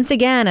become once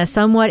again a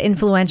somewhat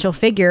influential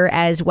figure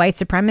as white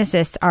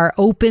supremacists are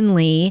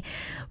openly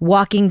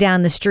walking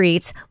down the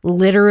streets,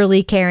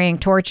 literally carrying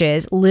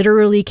torches,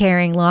 literally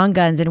carrying long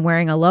guns and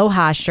wearing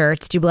aloha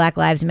shirts to Black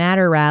Lives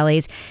Matter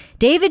rallies.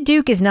 David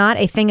Duke is not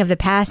a thing of the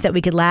past that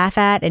we could laugh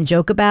at and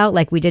joke about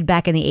like we did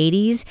back in the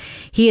 80s.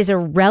 He is a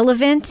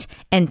relevant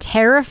and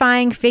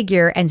terrifying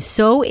figure, and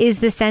so is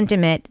the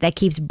sentiment that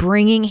keeps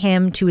bringing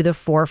him to the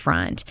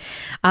forefront.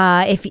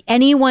 If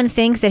anyone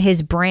thinks that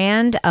his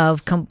brand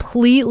of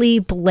completely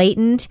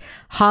blatant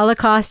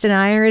Holocaust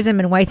denierism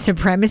and white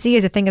supremacy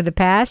is a thing of the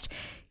past,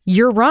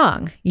 you're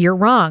wrong. You're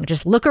wrong.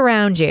 Just look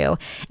around you.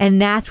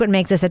 And that's what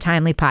makes this a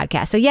timely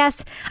podcast. So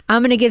yes,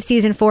 I'm going to give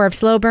season 4 of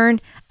Slow Burn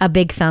a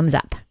big thumbs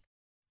up.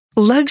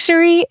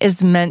 Luxury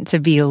is meant to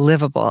be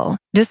livable.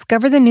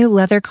 Discover the new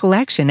leather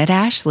collection at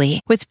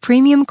Ashley with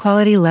premium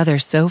quality leather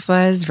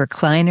sofas,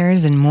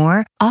 recliners, and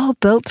more, all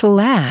built to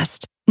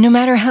last. No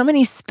matter how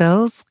many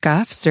spills,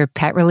 scuffs, or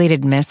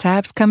pet-related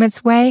mishaps come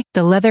its way,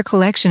 the leather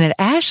collection at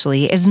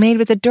Ashley is made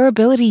with the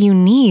durability you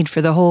need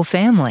for the whole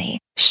family.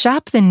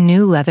 Shop the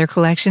new leather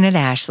collection at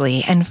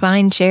Ashley and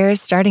find chairs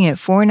starting at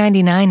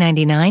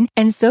 $499.99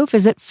 and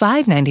sofas at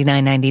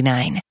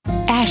 $599.99.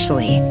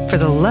 Ashley, for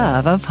the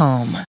love of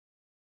home.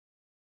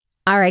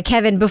 All right,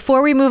 Kevin,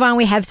 before we move on,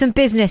 we have some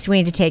business we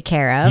need to take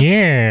care of.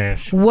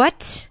 Yes.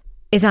 What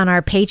is on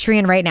our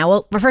Patreon right now?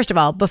 Well, first of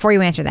all, before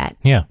you answer that,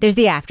 there's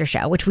the after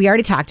show, which we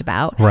already talked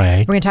about.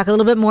 Right. We're going to talk a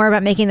little bit more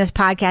about making this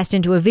podcast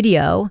into a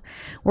video.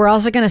 We're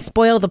also going to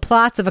spoil the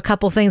plots of a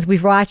couple things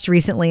we've watched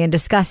recently and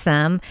discuss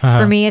them.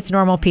 For me, it's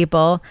Normal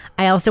People.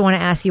 I also want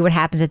to ask you what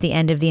happens at the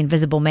end of The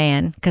Invisible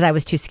Man, because I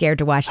was too scared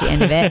to watch the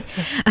end of it.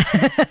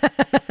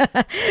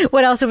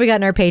 What else have we got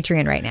in our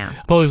Patreon right now?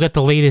 Well, we've got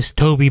the latest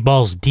Toby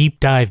Ball's Deep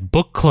Dive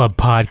Book Club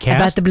podcast.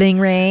 About the Bling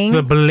Ring.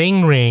 The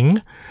Bling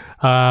Ring.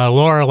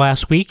 Laura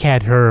last week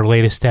had her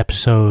latest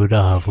episode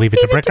of Leave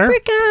It to Bricker.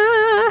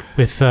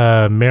 With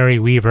Mary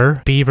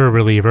Weaver, Beaver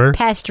Reliever.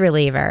 Pest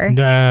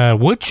Reliever.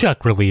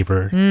 Woodchuck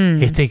Reliever.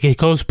 It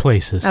goes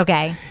places.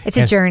 Okay. It's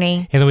a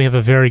journey. And then we have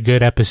a very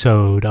good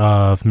episode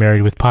of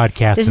Married with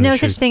Podcast. There's no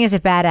such thing as a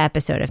bad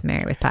episode of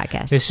Married with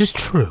Podcast. This is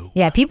true.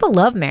 Yeah, people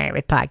love Married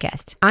with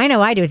Podcast. I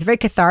know I do. It's very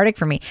cathartic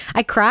for me.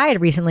 I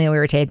cried recently when we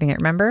were taping it,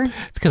 remember?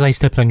 It's because I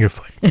stepped on your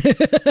foot.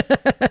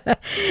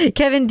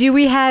 Kevin, do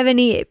we have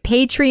any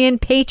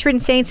Patreon patron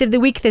saints of the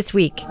week this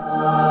week?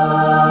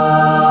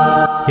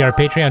 Yeah, our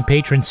Patreon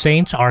patron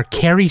saints are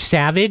Carrie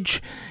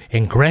Savage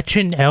and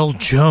Gretchen L.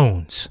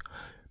 Jones.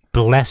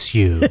 Bless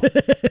you.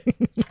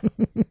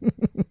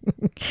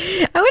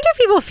 I wonder if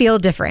people feel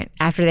different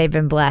after they've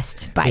been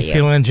blessed by you. They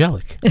feel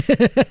angelic.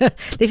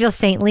 They feel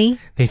saintly.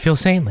 They feel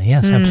saintly,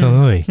 yes,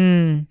 absolutely.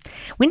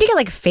 We need to get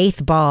like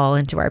Faith Ball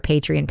into our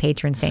Patreon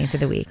patron saints of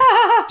the week.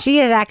 She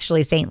is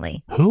actually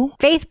saintly. Who?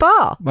 Faith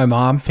Ball. My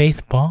mom.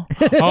 Faith Ball?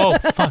 Oh,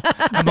 fuck.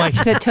 I'm like,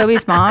 is it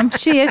Toby's mom?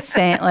 She is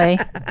saintly.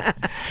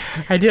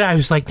 I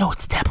was like, no,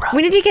 it's Deborah.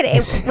 We need to get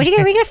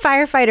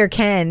Firefighter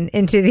Ken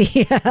into the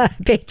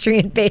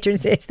Patreon patron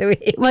saints of the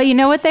week. Well, you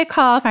know what they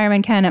call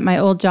Fireman Ken at my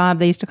old job?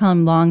 They used to call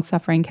him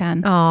long-suffering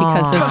Ken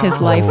because of his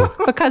life.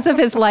 Because of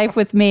his life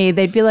with me,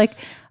 they'd be like,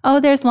 "Oh,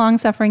 there's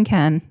long-suffering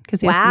Ken,"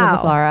 because he has to live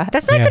with Laura.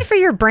 That's not good for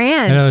your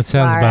brand. I know, it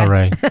sounds about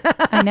right.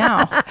 I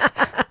know.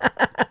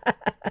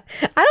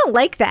 I don't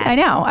like that. I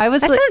know.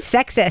 That sounds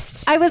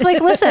sexist. I was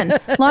like, listen,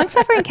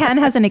 long-suffering Ken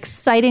has an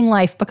exciting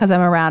life because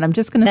I'm around. I'm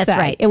just going to say.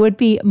 Right. It would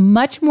be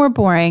much more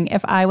boring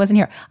if I wasn't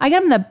here. I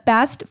got him the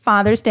best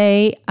Father's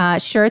Day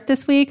shirt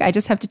this week. I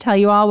just have to tell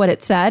you all what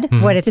it said.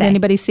 What it said? Did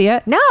anybody see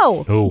it? No.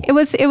 Oh. It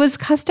was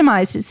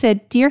customized. It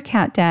said, "Dear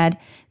Cat Dad,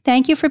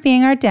 thank you for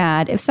being our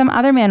dad. If some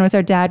other man was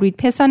our dad, we'd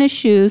piss on his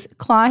shoes,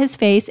 claw his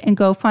face, and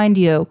go find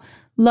you.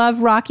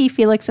 Love, Rocky,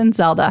 Felix, and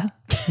Zelda."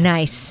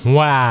 Nice.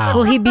 Wow.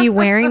 Will he be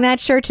wearing that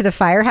shirt to the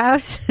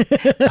firehouse?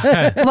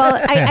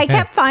 Well, I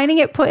kept finding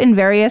it put in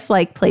various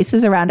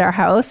places around our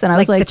house, and I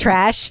was like, the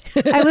trash.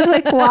 I was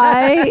like,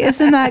 why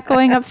isn't that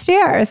going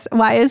upstairs?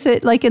 Why is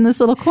it in this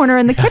little corner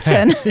in the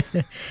kitchen?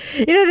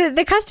 You know,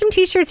 the custom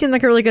T-shirt seemed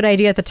like a really good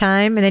idea at the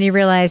time, and then you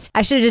realize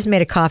I should have just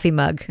made a coffee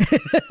mug.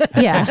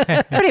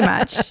 Yeah, pretty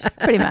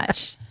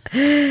much.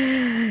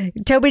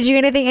 Toby, did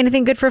you get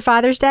anything good for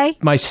Father's Day?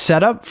 My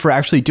setup for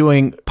actually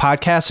doing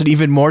podcasts, and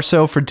even more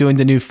so for doing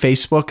the new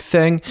Facebook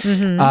thing,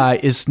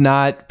 is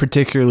not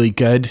particularly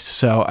good.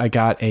 So I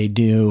got a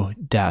new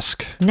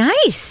desk.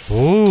 Nice.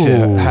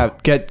 To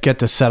get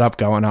the setup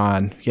going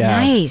on. Yeah.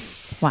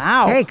 Nice.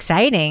 Wow. Very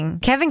exciting.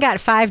 Kevin got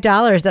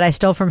 $5 that I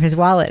stole from his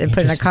wallet and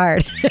put in a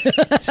card.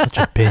 Such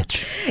a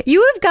bitch.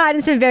 You have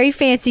gotten some very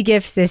fancy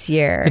gifts this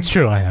year. It's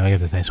true. I got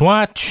this nice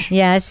watch.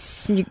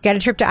 Yes. You got a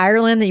trip to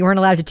Ireland that you weren't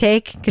allowed to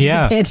take because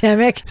of the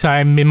pandemic. So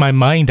I'm in my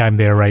mind, I'm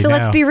there right now. So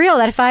let's be real.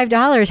 That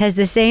 $5 has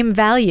the same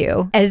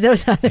value as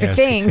those other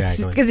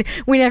things because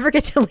we never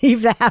get to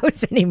leave the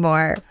house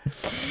anymore.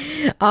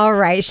 All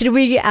right. Should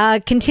we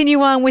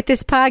continue on with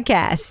this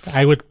podcast?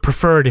 I would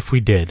prefer it if we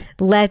did.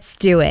 Let's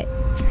do it.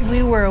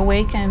 We were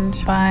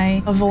awakened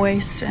by a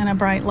voice and a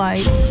bright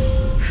light.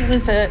 It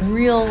was a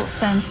real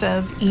sense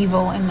of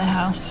evil in the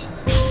house.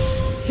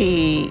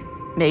 He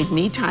made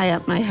me tie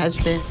up my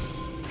husband.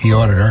 He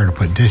ordered her to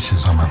put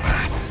dishes on my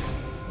back.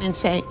 And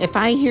say, if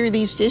I hear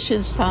these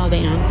dishes fall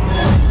down,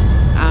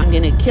 I'm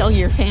going to kill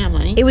your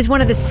family. It was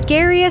one of the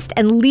scariest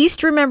and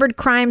least remembered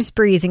crime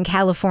sprees in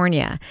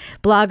California.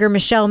 Blogger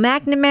Michelle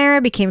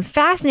McNamara became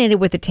fascinated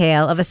with the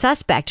tale of a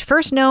suspect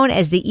first known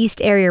as the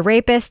East Area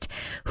Rapist,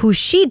 who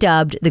she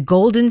dubbed the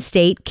Golden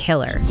State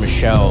Killer.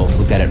 Michelle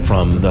looked at it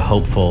from the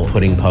hopeful,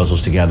 putting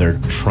puzzles together,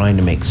 trying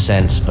to make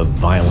sense of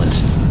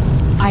violence.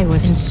 I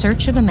was in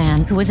search of a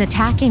man who was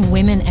attacking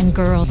women and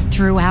girls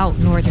throughout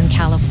Northern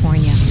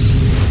California.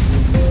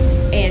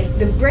 And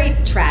the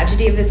great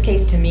tragedy of this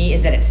case to me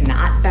is that it's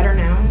not better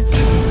known.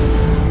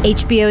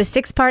 HBO's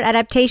 6-part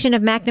adaptation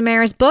of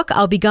McNamara's book,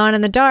 I'll Be Gone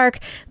in the Dark,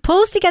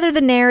 pulls together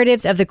the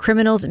narratives of the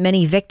criminal's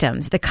many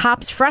victims, the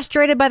cops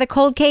frustrated by the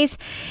cold case,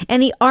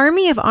 and the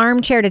army of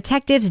armchair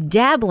detectives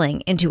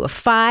dabbling into a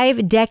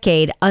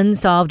 5-decade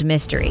unsolved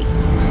mystery.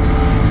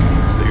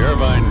 The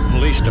Irvine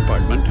Police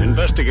Department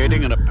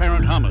investigating an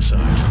apparent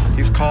homicide.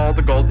 He's called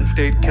the Golden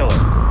State Killer.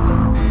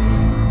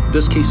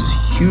 This case is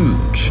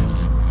huge.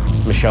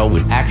 Michelle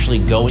would actually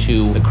go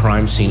to the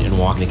crime scene and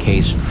walk the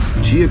case.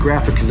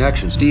 Geographic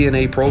connections,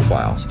 DNA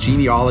profiles,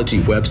 genealogy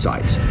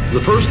websites.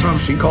 The first time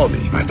she called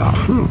me, I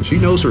thought, she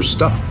knows her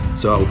stuff.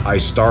 So I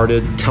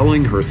started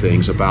telling her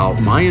things about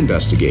my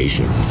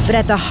investigation. But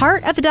at the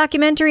heart of the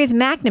documentary is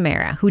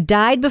McNamara, who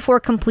died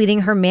before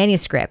completing her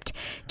manuscript.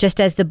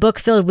 Just as the book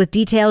filled with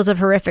details of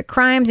horrific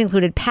crimes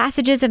included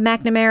passages of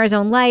McNamara's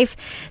own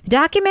life, the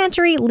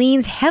documentary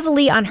leans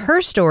heavily on her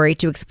story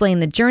to explain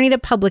the journey to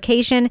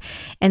publication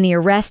and the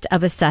arrest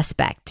of a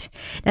suspect.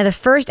 Now, the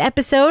first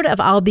episode of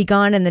I'll Be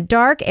Gone in the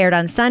Dark aired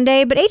on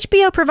Sunday, but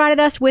HBO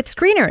provided us with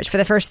screeners for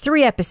the first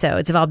 3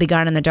 episodes of I'll Be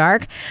Gone in the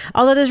Dark,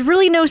 although there's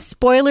really no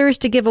spoilers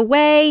to give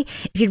away.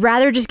 If you'd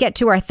rather just get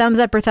to our thumbs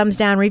up or thumbs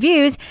down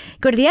reviews,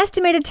 go to the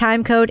estimated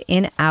time code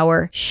in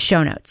our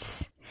show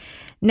notes.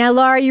 Now,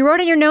 Laura, you wrote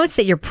in your notes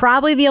that you're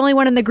probably the only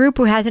one in the group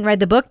who hasn't read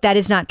the book. That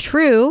is not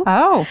true.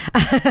 Oh.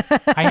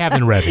 I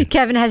haven't read it.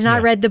 Kevin has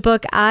not read the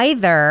book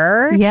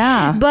either.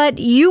 Yeah. But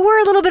you were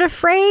a little bit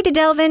afraid to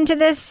delve into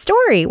this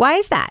story. Why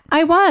is that?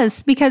 I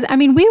was, because,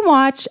 we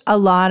watch a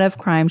lot of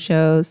crime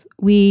shows.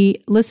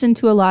 We listen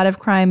to a lot of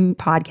crime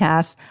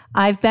podcasts.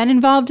 I've been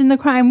involved in the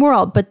crime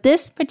world, but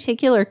this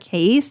particular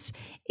case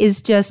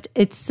is just,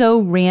 it's so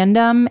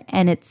random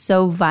and it's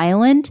so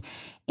violent.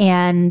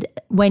 And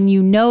when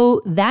you know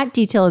that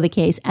detail of the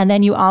case, and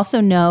then you also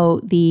know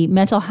the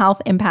mental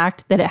health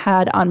impact that it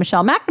had on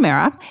Michelle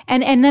McNamara,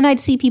 and then I'd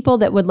see people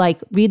that would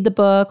read the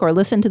book or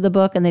listen to the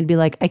book and they'd be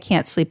like, I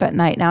can't sleep at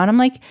night now. And I'm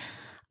like,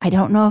 I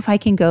don't know if I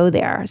can go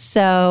there.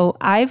 So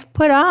I've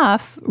put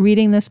off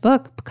reading this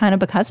book kind of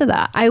because of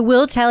that. I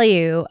will tell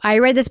you, I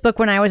read this book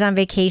when I was on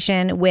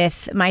vacation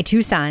with my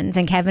 2 sons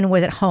and Kevin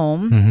was at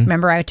home. Mm-hmm.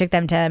 Remember, I took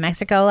them to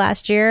Mexico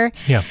last year?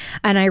 Yeah.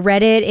 And I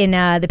read it in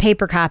the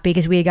paper copy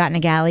because we had gotten a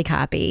galley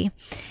copy.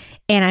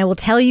 And I will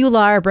tell you,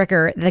 Laura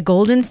Bricker, the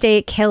Golden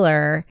State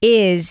Killer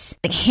is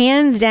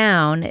hands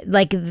down,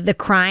 the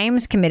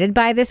crimes committed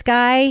by this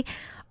guy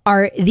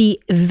are the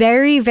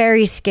very,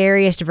 very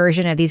scariest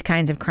version of these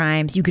kinds of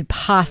crimes you could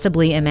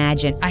possibly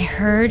imagine. I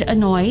heard a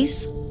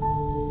noise,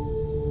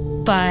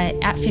 but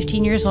at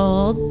 15 years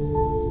old,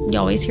 you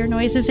always hear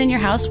noises in your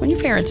house when your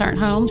parents aren't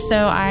home,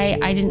 so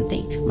I didn't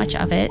think much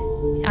of it.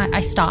 I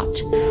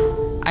stopped.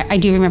 I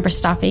do remember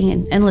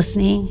stopping and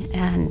listening,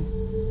 and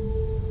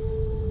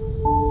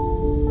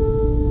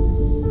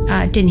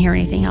didn't hear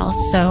anything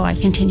else, so I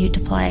continued to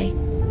play.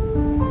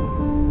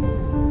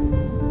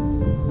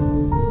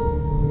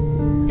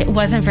 It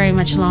wasn't very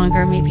much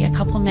longer, maybe a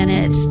couple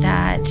minutes,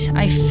 that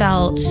I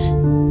felt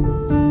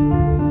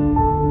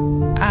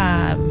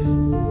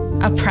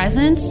a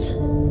presence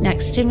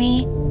next to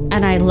me,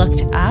 and I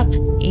looked up,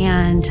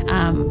 and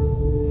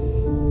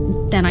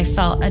then I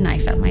felt a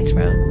knife at my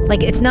throat.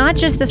 It's not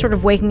just the sort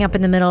of waking up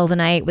in the middle of the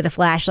night with a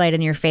flashlight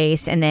in your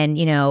face and then,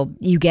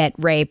 you get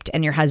raped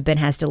and your husband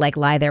has to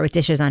lie there with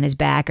dishes on his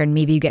back, or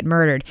maybe you get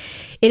murdered.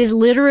 It is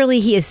literally,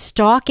 he is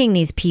stalking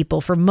these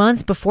people for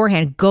months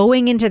beforehand,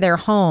 going into their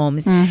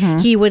homes. Mm-hmm.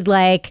 He would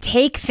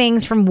take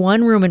things from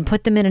one room and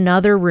put them in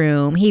another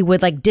room. He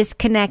would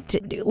disconnect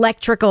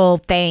electrical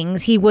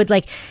things. He would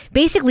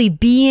basically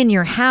be in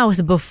your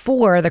house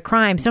before the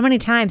crime so many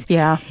times.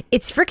 Yeah.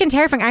 It's freaking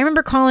terrifying. I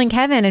remember calling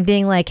Kevin and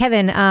being like,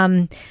 Kevin,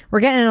 we're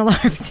getting an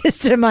alarm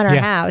system on our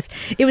house.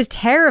 It was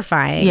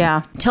terrifying.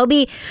 Yeah.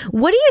 Toby,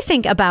 what do you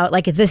think about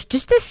this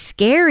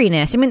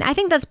scariness? I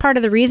think that's part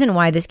of the reason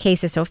why this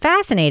case is so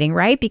fascinating,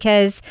 right?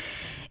 Because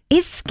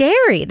is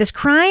scary. This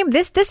crime,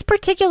 this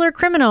particular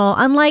criminal,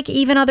 unlike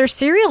even other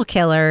serial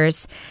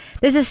killers,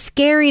 there's a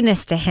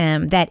scariness to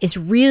him that is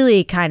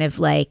really kind of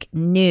like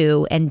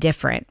new and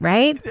different,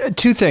 right?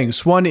 Two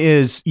things. One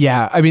is, the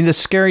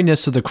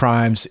scariness of the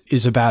crimes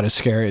is about as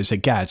scary as it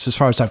gets, as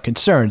far as I'm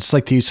concerned. It's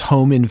like these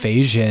home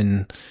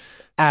invasion,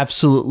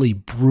 absolutely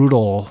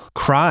brutal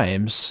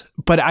crimes.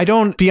 But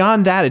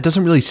beyond that, it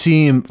doesn't really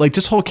seem like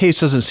this whole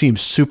case doesn't seem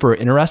super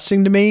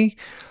interesting to me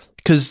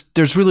because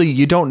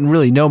you don't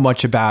really know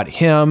much about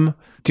him.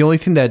 The only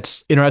thing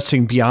that's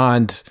interesting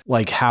beyond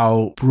like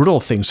how brutal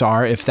things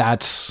are, if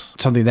that's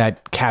something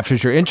that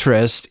captures your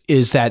interest,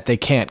 is that they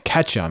can't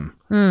catch him.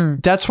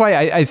 That's why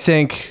I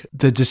think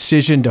the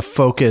decision to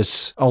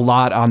focus a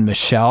lot on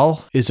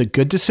Michelle is a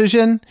good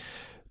decision.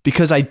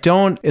 Because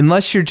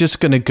unless you're just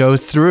going to go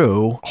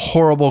through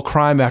horrible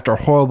crime after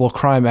horrible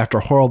crime after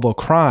horrible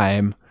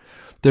crime,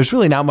 there's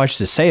really not much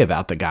to say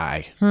about the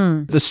guy.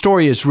 The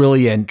story is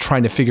really in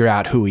trying to figure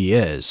out who he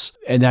is.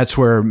 And that's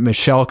where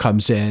Michelle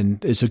comes in,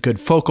 is a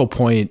good focal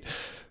point,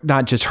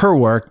 not just her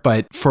work,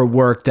 but for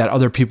work that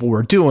other people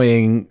were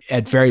doing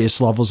at various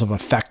levels of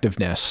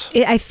effectiveness.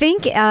 I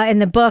think in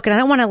the book, and I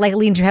don't want to like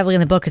lean too heavily in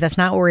the book because that's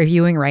not what we're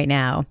reviewing right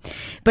now,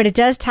 but it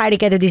does tie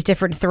together these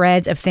different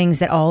threads of things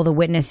that all the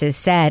witnesses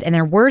said. And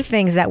there were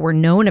things that were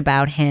known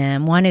about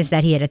him. One is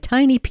that he had a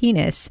tiny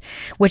penis,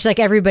 which like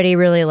everybody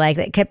really liked.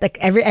 That kept like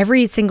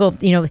every single,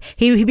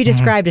 he'd be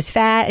described as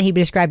fat, and he'd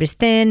be described as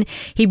thin,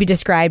 he'd be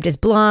described as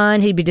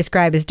blonde, he'd be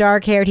described as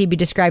dark haired, he'd be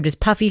described as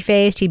puffy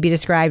faced, he'd be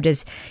described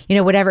as,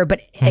 whatever.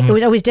 But it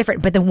was always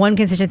different. But the one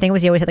consistent thing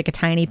was he always had like a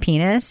tiny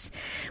penis,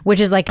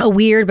 which is like a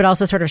weird but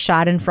also sort of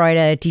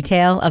schadenfreude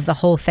detail of the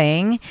whole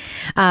thing,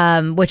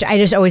 which I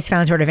just always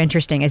found sort of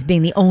interesting as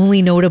being the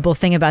only notable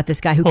thing about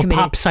this guy who committed.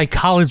 Pop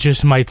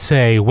psychologists might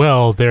say,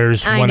 well,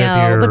 there's I one know,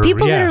 of your... but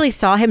people literally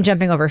saw him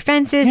jumping over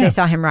fences. They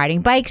saw him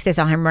riding bikes. They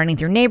saw him running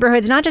through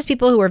neighborhoods, not just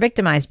people who were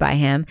victimized by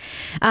him.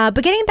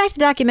 But getting back to the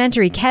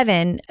documentary,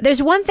 Kevin,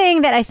 there's one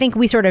thing that I think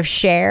we sort of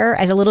share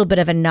as a little bit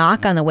of a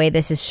knock on the way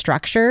this is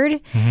structured.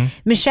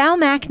 Michelle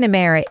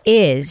McNamara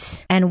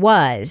is and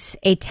was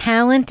a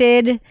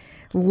talented,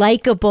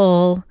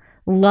 likable,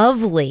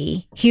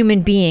 lovely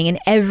human being in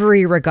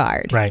every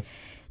regard. Right.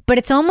 But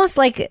it's almost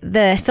like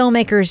the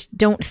filmmakers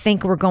don't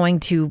think we're going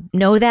to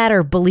know that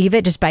or believe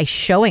it just by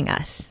showing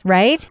us,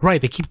 right?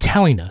 Right. They keep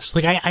telling us.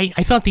 Like,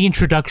 I thought the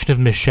introduction of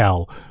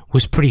Michelle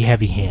was pretty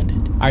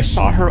heavy-handed. I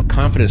saw her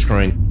confidence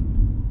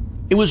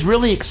growing. It was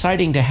really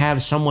exciting to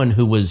have someone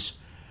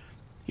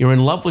you're in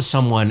love with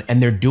someone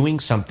and they're doing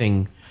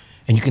something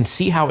and you can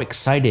see how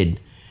excited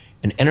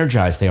and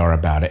energized they are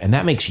about it. And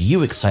that makes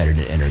you excited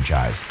and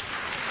energized.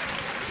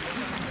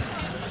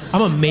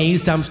 I'm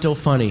amazed I'm still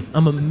funny.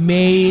 I'm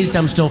amazed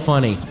I'm still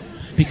funny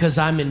because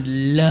I'm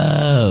in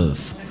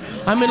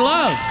love. I'm in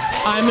love.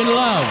 I'm in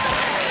love.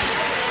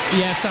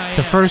 Yes, I am.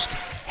 The first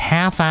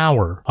half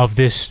hour of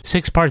this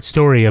 6-part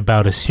story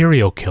about a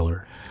serial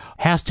killer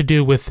has to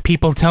do with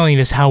people telling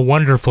us how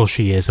wonderful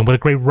she is and what a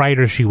great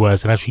writer she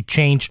was and how she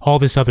changed all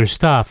this other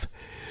stuff.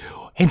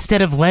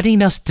 Instead of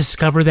letting us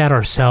discover that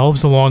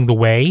ourselves along the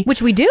way.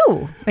 Which we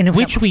do.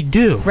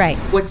 Right.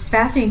 What's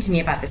fascinating to me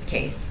about this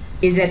case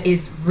is that it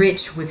is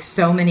rich with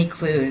so many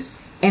clues.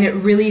 And it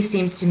really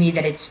seems to me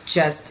that it's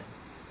just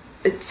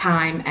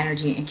time,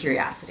 energy, and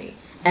curiosity.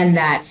 And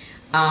that,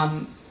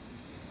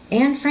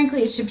 and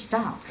frankly, it should be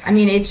solved. I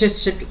mean, it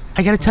just should be.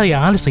 I got to tell you,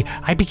 honestly,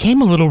 I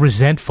became a little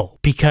resentful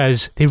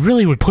because they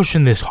really were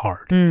pushing this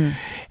hard.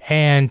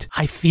 And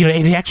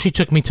it actually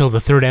took me till the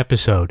 3rd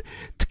episode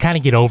to kind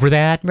of get over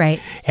that. Right.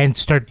 And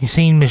start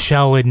seeing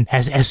Michelle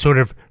as sort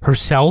of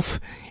herself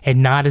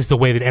and not as the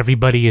way that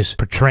everybody is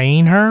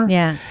portraying her.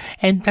 Yeah.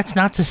 And that's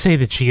not to say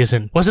that she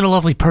wasn't a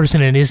lovely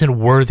person and isn't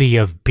worthy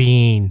of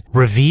being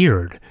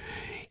revered.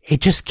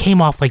 It just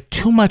came off like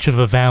too much of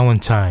a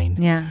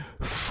Valentine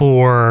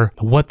for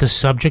what the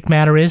subject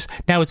matter is.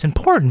 Now, it's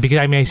important because,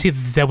 I see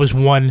that was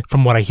one,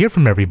 from what I hear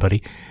from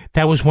everybody,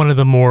 that was one of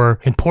the more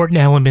important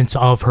elements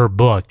of her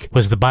book,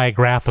 was the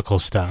biographical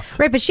stuff.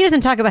 Right, but she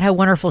doesn't talk about how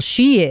wonderful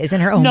she is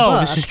in her own book. No,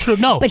 this is true.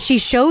 No. But she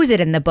shows it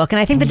in the book,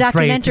 and I think the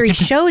documentary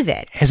shows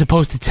it. As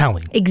opposed to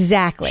telling.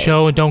 Exactly.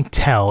 Show and don't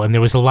tell, and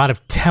there was a lot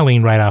of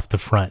telling right off the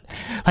front.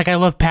 Like, I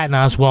love Patton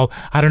Oswalt.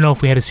 I don't know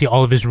if we had to see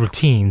all of his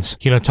routines,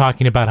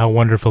 talking about how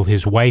wonderful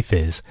his wife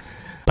is.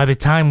 By the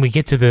time we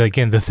get to the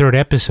 3rd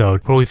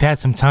episode, where we've had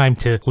some time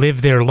to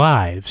live their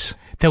lives,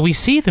 that we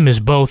see them as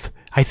both,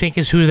 I think,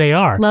 is who they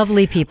are.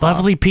 Lovely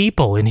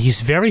people. And he's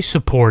very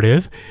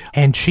supportive,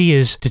 and she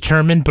is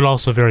determined, but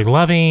also very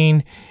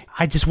loving.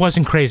 I just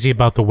wasn't crazy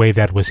about the way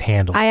that was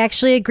handled. I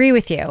actually agree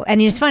with you.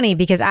 And it's funny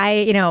because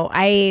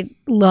I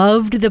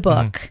loved the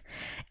book.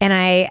 And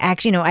I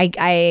actually,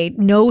 I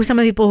know some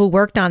of the people who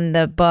worked on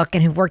the book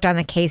and who've worked on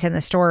the case and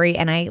the story,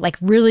 and I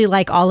really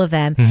like all of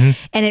them.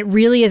 And it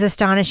really is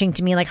astonishing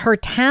to me, like her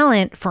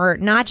talent for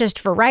not just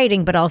for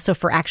writing, but also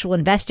for actual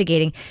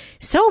investigating.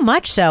 So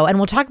much so, and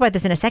we'll talk about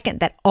this in a second,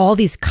 that all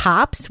these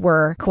cops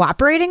were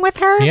cooperating with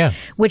her,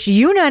 which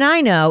you and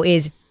I know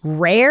is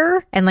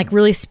rare and like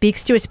really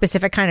speaks to a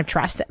specific kind of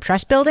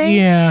trust building.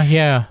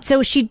 Yeah.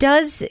 So she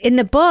does, in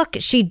the book,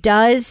 she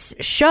does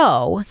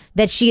show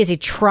that she is a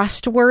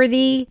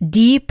trustworthy,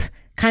 deep,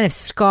 kind of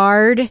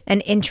scarred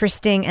and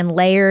interesting and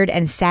layered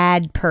and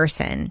sad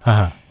person.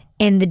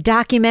 And the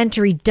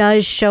documentary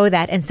does show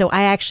that. And so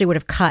I actually would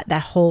have cut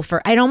that whole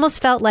I'd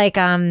almost felt like,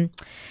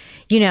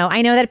 you know,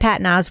 I know that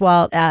Patton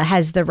Oswalt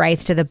has the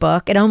rights to the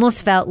book. It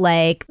almost felt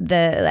like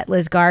that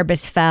Liz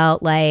Garbus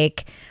felt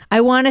like, I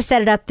want to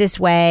set it up this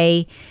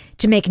way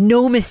to make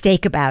no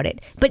mistake about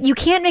it. But you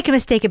can't make a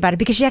mistake about it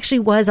because she actually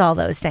was all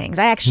those things.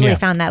 I actually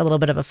found that a little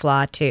bit of a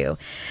flaw too.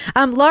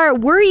 Laura,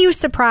 were you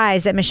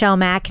surprised that Michelle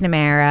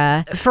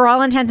McNamara, for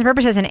all intents and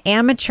purposes, an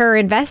amateur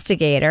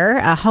investigator,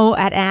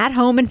 an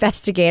at-home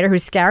investigator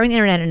who's scouring the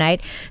internet at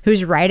night,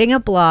 who's writing a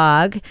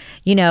blog,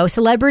 you know,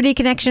 celebrity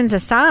connections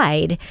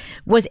aside,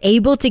 was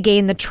able to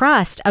gain the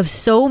trust of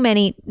so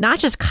many, not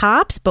just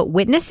cops, but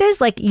witnesses?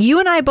 Like, you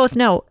and I both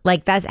know,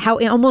 like, that's how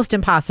almost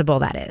impossible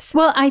that is.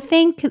 Well, I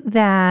think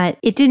that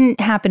it didn't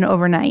happen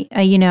overnight.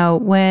 You know,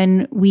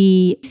 when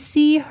we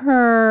see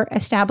her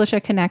establish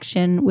a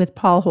connection with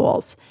Paul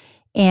Holes,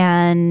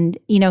 and,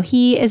 you know,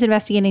 he is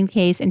investigating the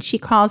case and she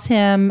calls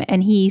him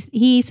and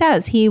he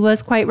says he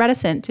was quite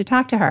reticent to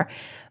talk to her.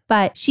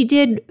 But she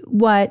did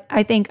what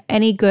I think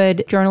any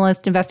good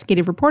journalist,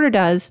 investigative reporter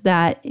does,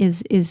 that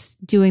is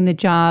doing the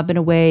job in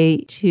a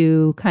way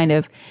to kind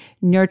of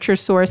nurture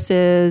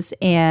sources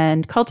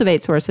and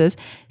cultivate sources.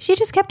 She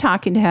just kept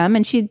talking to him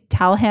and she'd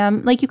tell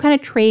him, like, you kind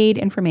of trade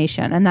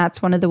information. And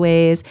that's one of the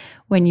ways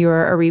when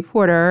you're a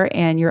reporter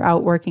and you're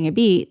out working a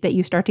beat that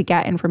you start to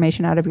get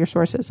information out of your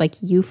sources. Like,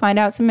 you find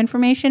out some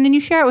information and you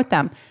share it with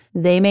them.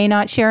 They may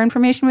not share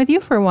information with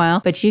you for a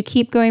while, but you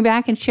keep going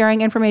back and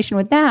sharing information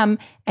with them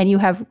and you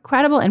have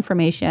credible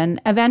information.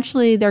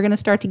 Eventually, they're going to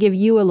start to give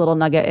you a little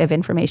nugget of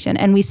information.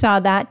 And we saw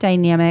that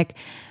dynamic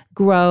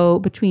grow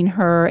between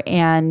her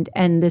and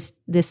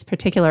this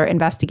particular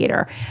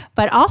investigator.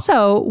 But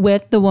also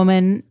with the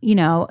woman, you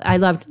know, I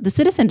loved the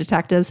citizen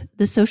detectives,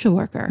 the social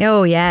worker.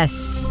 Oh,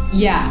 yes.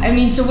 Yeah. I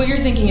mean, so what you're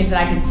thinking is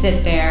that I could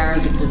sit there.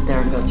 You could sit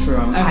there and go through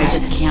them. Okay. I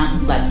just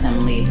can't let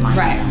them leave my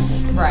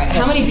hand. Right.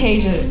 How many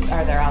pages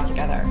are there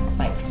altogether?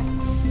 Like,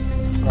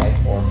 Probably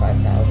 4,000 or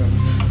 5,000.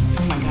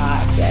 Oh my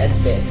God. Yeah, it's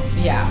big.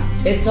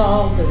 Yeah. It's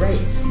all the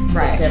rapes.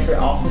 Right. It's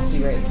all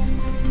 50 rapes.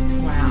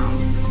 Wow.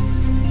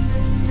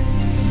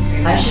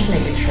 I should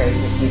make a trade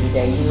with you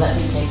today. You let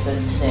me take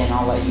this today, and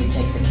I'll let you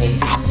take the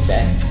cases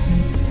today.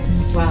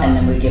 Wow. And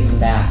then we give them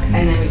back.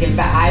 And then we give them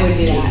back. I would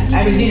do that.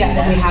 I would do that,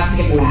 but we have to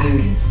give them back.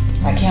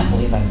 I can't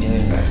believe I'm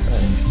doing this.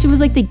 But she was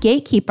like the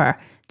gatekeeper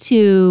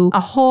to a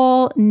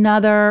whole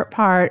nother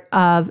part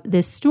of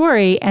this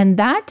story. And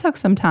that took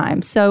some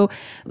time. So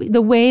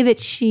the way that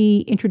she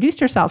introduced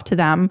herself to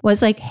them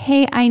was like,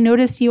 hey, I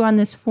noticed you on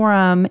this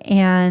forum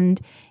and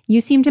you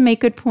seem to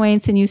make good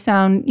points and you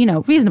sound, you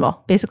know,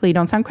 reasonable. Basically, you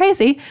don't sound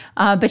crazy.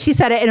 But she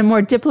said it in a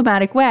more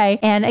diplomatic way.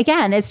 And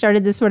again, it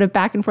started this sort of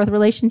back and forth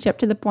relationship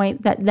to the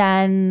point that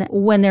then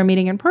when they're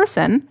meeting in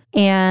person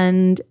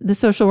and the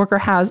social worker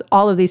has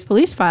all of these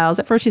police files,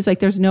 at first she's like,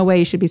 there's no way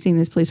you should be seeing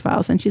these police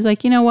files. And she's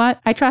like, you know what?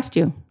 I trust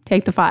you.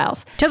 Take the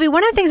files. Toby,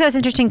 one of the things that was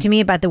interesting to me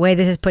about the way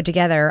this is put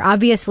together,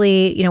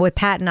 obviously, you know, with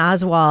Patton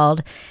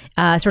Oswalt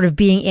sort of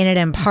being in it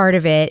and part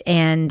of it,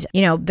 and,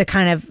 you know, the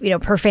kind of, you know,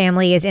 her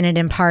family is in it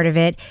and part of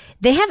it,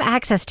 they have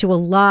access to a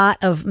lot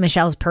of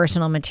Michelle's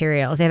personal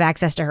materials. They have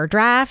access to her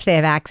draft. They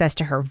have access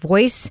to her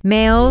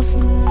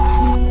voicemails.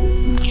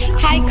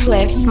 Hi,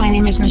 Cliff. My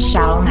name is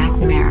Michelle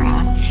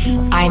McNamara.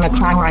 I'm a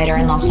crime writer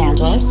in Los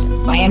Angeles.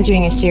 I am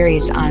doing a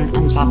series on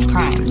unsolved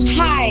crimes.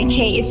 Hi,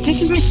 Kate.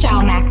 This is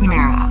Michelle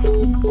McNamara.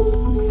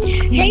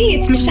 Hey,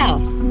 it's Michelle.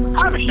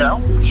 Hi, Michelle.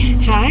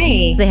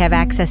 Hi. They have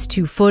access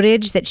to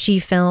footage that she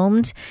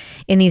filmed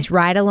in these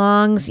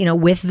ride-alongs, you know,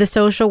 with the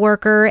social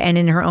worker and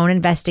in her own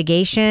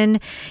investigation.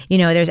 You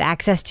know, there's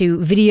access to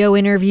video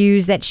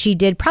interviews that she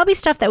did, probably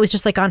stuff that was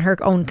just like on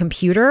her own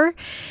computer,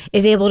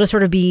 is able to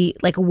sort of be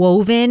like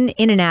woven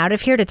in and out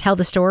of here to tell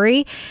the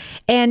story.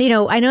 And, you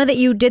know, I know that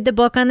you did the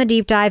book on the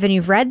deep dive and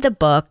you've read the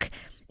book.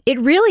 It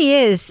really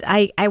is.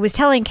 I was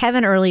telling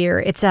Kevin earlier,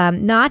 it's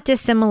not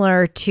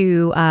dissimilar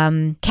to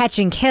Catch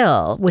and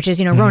Kill, which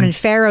is, you know, Ronan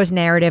Farrow's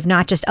narrative,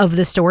 not just of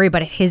the story,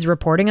 but his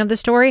reporting of the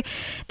story.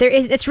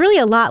 It's really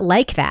a lot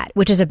like that,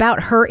 which is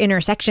about her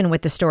intersection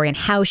with the story and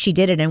how she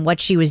did it and what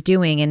she was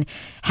doing and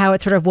how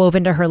it sort of wove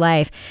into her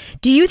life.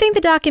 Do you think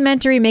the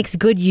documentary makes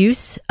good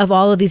use of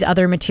all of these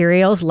other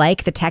materials,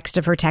 like the text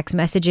of her text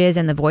messages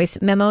and the voice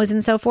memos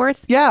and so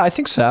forth? Yeah, I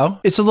think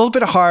so. It's a little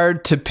bit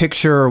hard to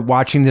picture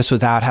watching this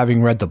without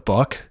having read the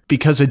book,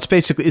 because it's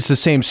the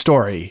same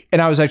story.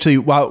 And I was actually,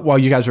 while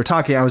you guys were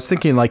talking, I was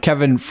thinking, like,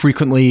 Kevin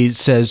frequently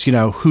says, you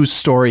know, whose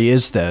story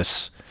is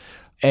this?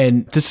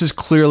 And this is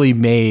clearly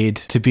made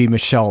to be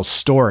Michelle's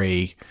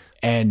story.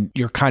 And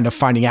you're kind of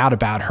finding out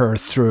about her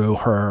through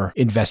her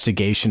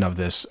investigation of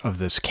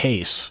this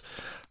case.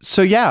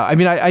 So, yeah, I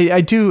mean,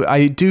 I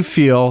do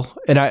feel,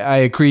 and I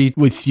agree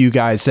with you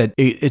guys that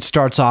it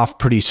starts off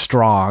pretty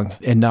strong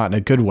and not in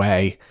a good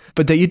way.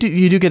 but that you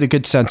do get a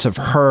good sense of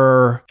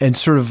her and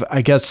sort of,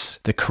 I guess,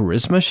 the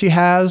charisma she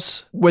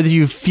has. Whether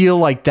you feel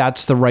like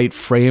that's the right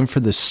frame for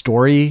the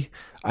story,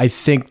 I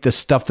think the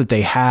stuff that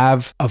they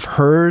have of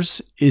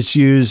hers is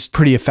used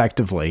pretty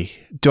effectively.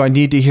 Do I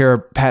need to hear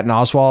Patton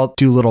Oswalt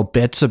do little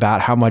bits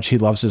about how much he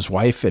loves his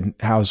wife and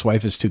how his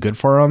wife is too good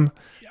for him?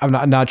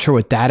 I'm not sure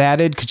what that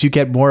added. Could you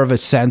get more of a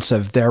sense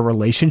of their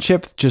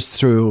relationship just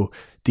through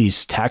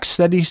these texts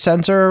that he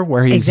sends her,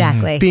 where he's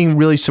being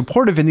really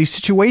supportive in these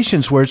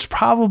situations where it's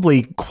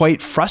probably quite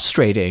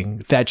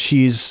frustrating that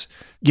she's,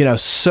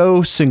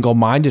 so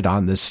single-minded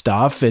on this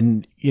stuff.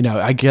 And,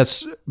 I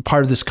guess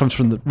part of this comes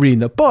from reading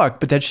the book,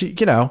 but that she,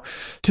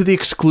 to the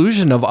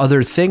exclusion of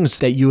other things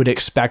that you would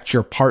expect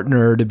your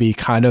partner to be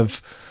kind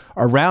of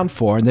around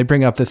for. And they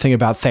bring up the thing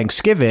about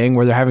Thanksgiving,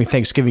 where they're having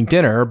Thanksgiving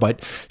dinner,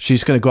 but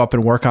she's going to go up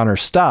and work on her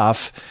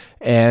stuff,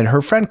 and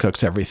her friend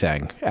cooks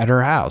everything at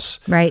her house.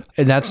 Right.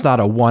 And that's not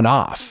a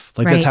one-off.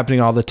 That's happening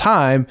all the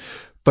time.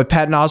 But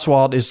Patton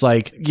Oswalt is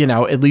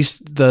at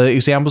least the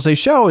examples they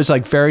show is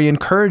very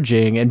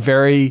encouraging and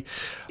very,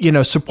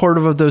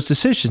 supportive of those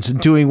decisions and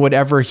doing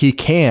whatever he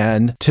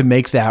can to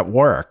make that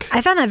work.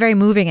 I found that very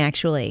moving,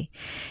 actually.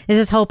 There's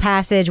this whole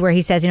passage where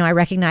he says, I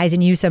recognize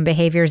in you some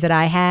behaviors that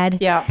I had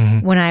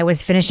when I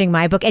was finishing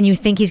my book. And you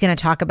think he's going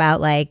to talk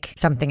about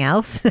something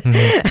else,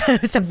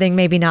 something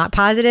maybe not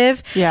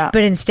positive. Yeah.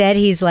 But instead,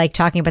 he's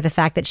talking about the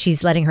fact that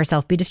she's letting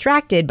herself be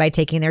distracted by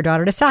taking their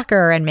daughter to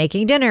soccer and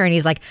making dinner. And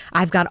he's like,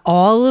 I've got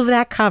all of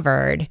that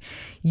covered.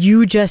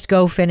 You just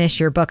go finish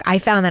your book. I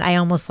found that I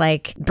almost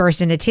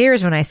burst into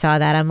tears when I saw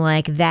that. I'm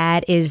like,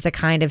 that is the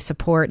kind of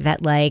support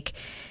that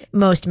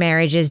most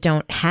marriages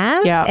don't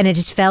have. Yeah. And it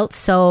just felt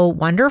so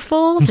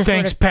wonderful.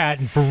 Thanks,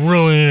 Patton, for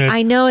ruining it.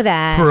 I know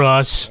that. For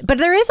us. But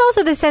there is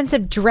also the sense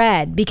of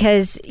dread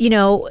because,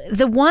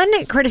 the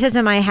one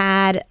criticism I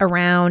had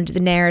around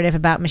the narrative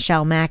about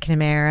Michelle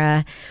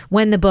McNamara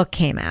when the book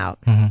came out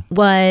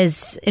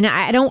was, and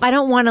I don't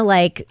want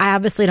to I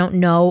obviously don't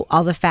know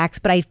all the facts,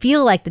 but I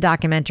feel like the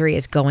documentary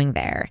is going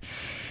there.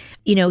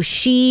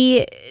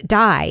 She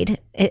died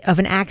of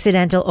an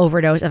accidental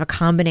overdose of a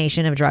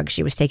combination of drugs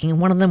she was taking. And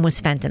one of them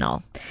was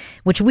fentanyl,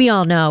 which we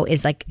all know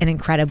is an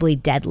incredibly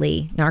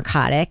deadly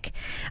narcotic.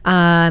 She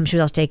was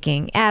also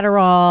taking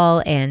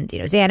Adderall and,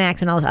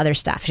 Xanax and all this other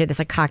stuff. She had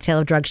this cocktail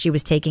of drugs she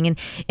was taking.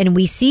 And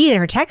we see in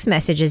her text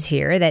messages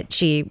here that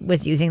she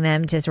was using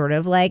them to sort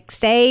of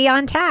stay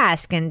on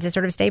task and to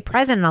sort of stay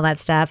present and all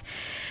that stuff.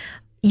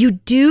 You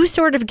do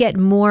sort of get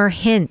more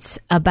hints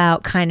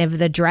about kind of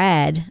the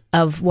dread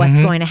of what's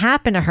going to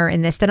happen to her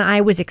in this than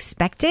I was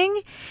expecting.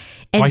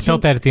 And I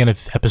felt that at the end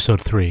of episode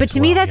 3. But to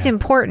me, that's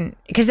important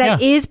because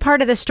that is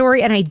part of the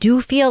story. And I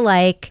do feel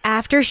like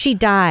after she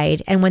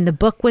died and when the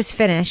book was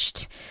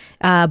finished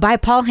by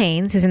Paul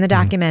Haynes, who's in the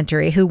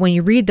documentary, who when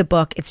you read the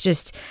book, it's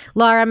just,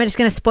 Laura, I'm just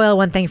going to spoil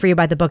one thing for you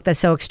about the book that's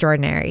so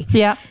extraordinary.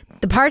 Yeah.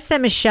 The parts that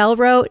Michelle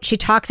wrote, she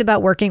talks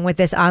about working with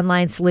this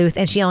online sleuth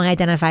and she only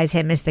identifies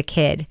him as the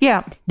kid.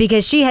 Yeah.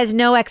 Because she has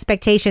no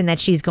expectation that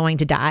she's going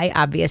to die,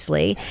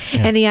 obviously.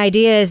 Yeah. And the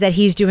idea is that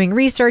he's doing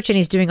research and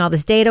he's doing all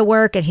this data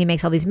work and he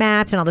makes all these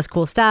maps and all this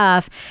cool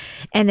stuff.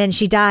 And then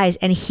she dies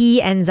and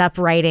he ends up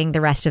writing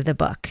the rest of the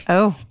book.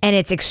 Oh. And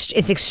it's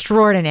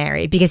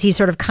extraordinary because he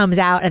sort of comes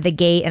out of the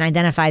gate and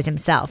identifies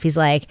himself. He's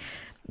like,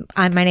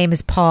 my name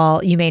is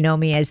Paul. You may know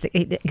me as the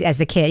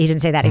kid. He didn't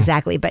say that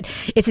exactly, but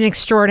it's an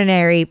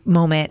extraordinary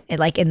moment,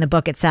 in the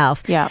book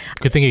itself. Yeah.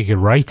 Good thing he could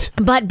write.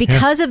 But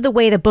because of the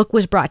way the book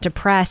was brought to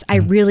press, I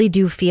really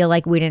do feel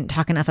like we didn't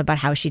talk enough about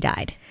how she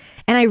died.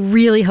 And I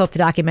really hope the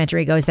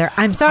documentary goes there.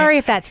 I'm sorry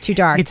if that's too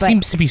dark. It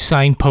seems to be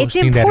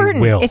signposting that it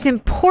will. It's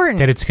important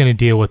that it's going to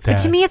deal with that.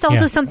 But to me, it's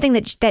also something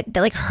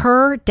that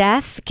her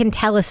death can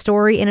tell a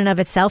story in and of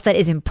itself that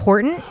is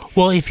important.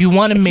 Well, if you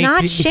want to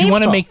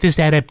make this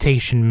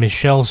adaptation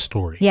Michelle's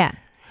story,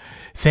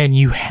 then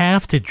you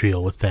have to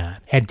deal with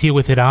that and deal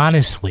with it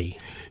honestly.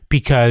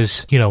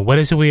 Because, what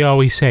is it we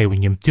always say?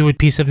 When you do a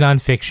piece of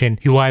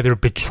nonfiction, you either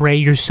betray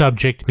your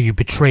subject or you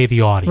betray the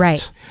audience.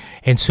 Right.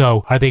 And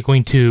so, are they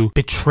going to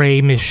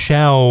betray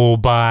Michelle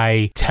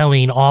by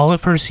telling all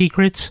of her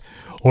secrets?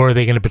 Or are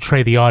they going to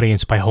betray the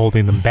audience by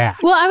holding them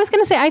back? Well, I was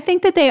going to say, I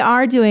think that they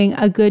are doing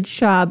a good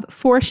job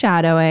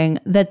foreshadowing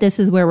that this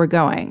is where we're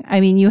going.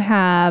 I mean, you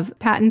have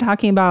Patton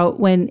talking about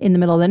when in the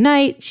middle of the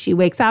night, she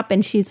wakes up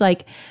and she's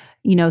like,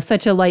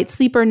 such a light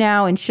sleeper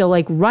now, and she'll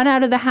run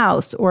out of the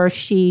house, or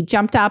she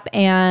jumped up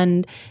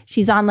and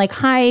she's on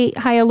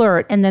high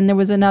alert. And then there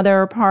was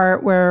another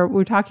part where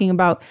we're talking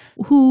about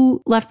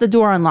who left the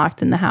door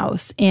unlocked in the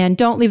house and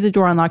don't leave the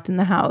door unlocked in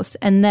the house.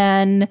 And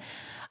then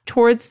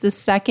towards the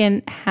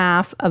second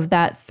half of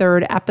that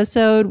third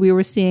episode, we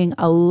were seeing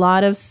a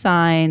lot of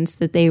signs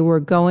that they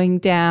were going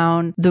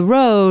down the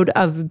road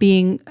of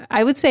being,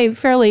 I would say,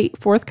 fairly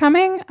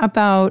forthcoming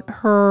about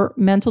her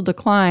mental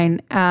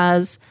decline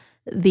as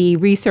the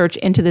research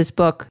into this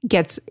book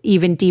gets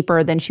even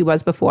deeper than she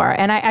was before.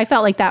 And I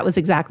felt like that was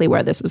exactly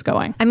where this was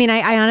going. I mean,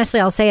 I honestly,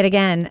 I'll say it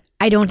again.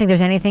 I don't think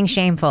there's anything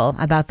shameful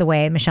about the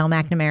way Michelle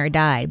McNamara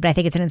died, but I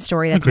think it's a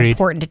story that's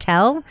important to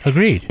tell.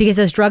 Agreed. Because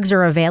those drugs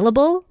are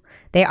available.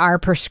 They are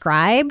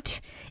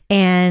prescribed.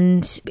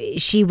 And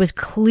she was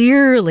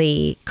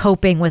clearly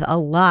coping with a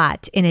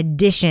lot in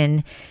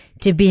addition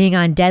to being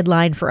on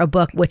deadline for a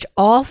book, which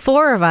all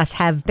four of us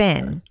have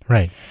been.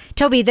 Right.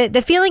 Toby,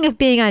 the feeling of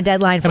being on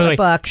deadline for a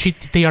book.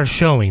 They are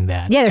showing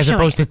that. Yeah, they're as showing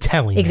opposed to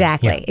telling.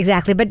 Exactly,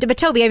 exactly. But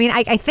Toby, I mean,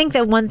 I think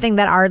that one thing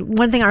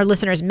our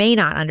listeners may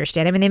not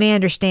understand. I mean, they may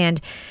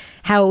understand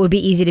how it would be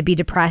easy to be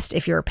depressed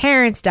if your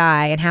parents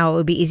die, and how it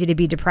would be easy to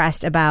be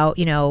depressed about,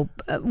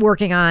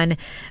 working on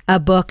a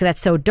book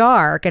that's so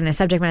dark and a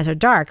subject matter so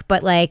dark.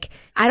 But like,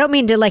 I don't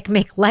mean to like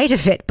make light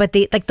of it, but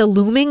the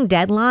looming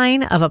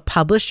deadline of a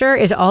publisher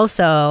is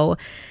also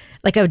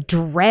like a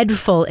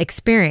dreadful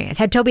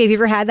experience. Toby, have you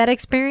ever had that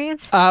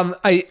experience?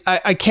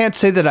 I can't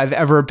say that I've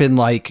ever been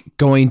like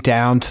going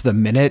down to the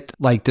minute,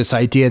 like this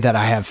idea that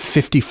I have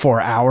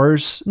 54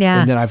 hours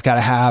and then I've got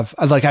to have,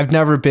 like, I've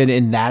never been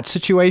in that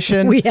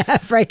situation. We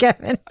have, right,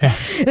 Kevin?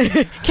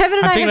 Kevin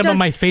and I'm thinking about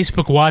my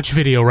Facebook Watch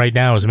video right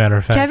now, as a matter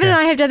of fact. Kevin and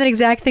I have done that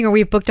exact thing where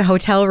we've booked a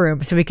hotel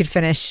room so we could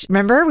finish.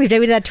 Remember? We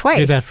did that twice.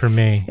 You did that for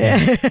me.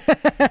 Yeah.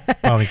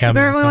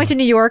 Remember when we went to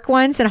New York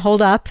once and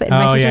holed up in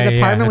my sister's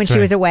apartment when she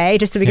was away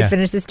just so we could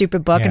finish the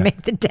stupid book and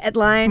make the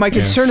deadline? My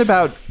concern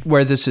about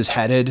where this is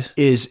headed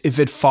is if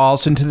it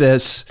falls into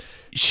this,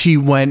 she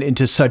went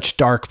into such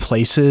dark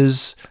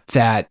places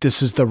that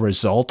this is the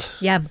result.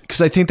 Yeah.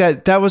 Because I think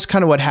that was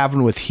kind of what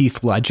happened with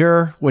Heath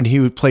Ledger when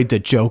he played the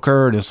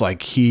Joker. And it's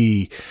like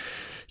he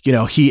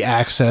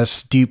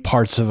accessed deep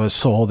parts of a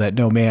soul that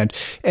no man.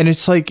 And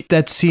it's like,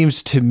 that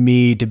seems to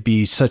me to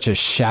be such a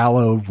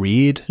shallow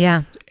read.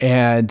 Yeah.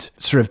 And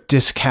sort of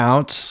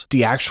discounts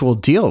the actual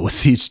deal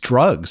with these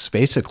drugs,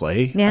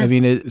 basically. Yeah. I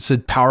mean, it's a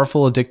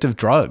powerful, addictive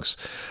drugs.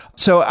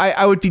 So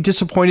I would be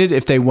disappointed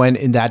if they went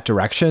in that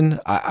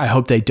direction. I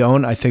hope they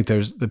don't. I think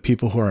there's the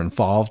people who are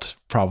involved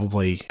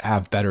probably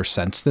have better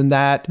sense than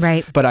that.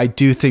 Right. But I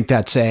do think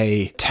that's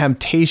a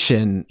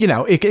temptation.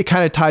 It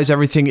kind of ties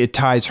everything. It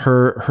ties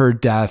her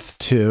death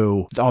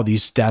to all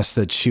these deaths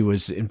that she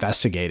was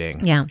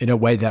investigating in a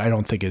way that I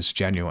don't think is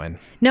genuine.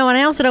 No, and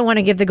I also don't want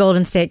to give the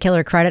Golden State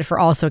Killer credit for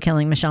also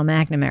killing Michelle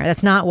McNamara.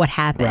 That's not what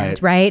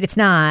happened, right? It's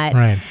not.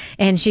 Right.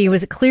 And she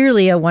was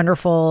clearly a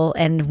wonderful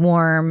and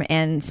warm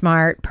and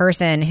smart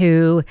person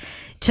who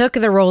took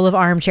the role of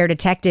armchair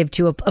detective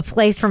to a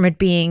place from it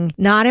being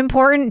not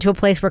important to a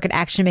place where it could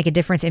actually make a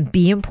difference and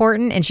be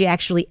important. And she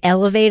actually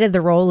elevated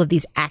the role of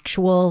these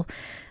actual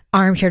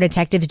armchair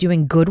detectives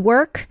doing good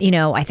work.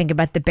 I think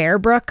about the Bear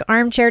Brook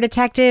armchair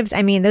detectives.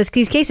 I mean,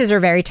 these cases are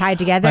very tied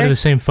together. A lot of the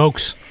same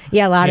folks.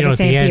 Yeah, a lot of the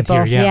same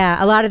people. Here,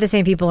 a lot of the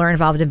same people are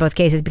involved in both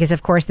cases because,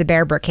 of course, the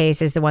Bear Brook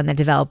case is the one that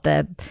developed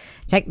the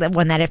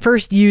one that at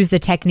first used the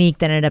technique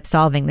that ended up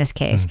solving this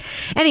case.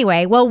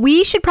 Anyway, well,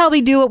 we should probably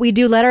do what we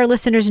do. Let our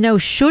listeners know,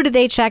 should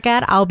they check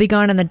out I'll Be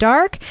Gone in the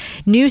Dark,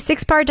 new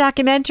 6-part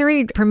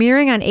documentary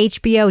premiering on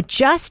HBO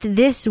just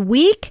this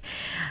week.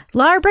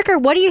 Lara Bricker,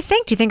 what do you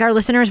think? Do you think our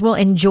listeners will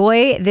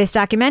enjoy this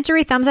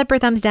documentary? Thumbs up or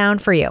thumbs down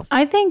for you?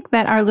 I think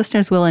that our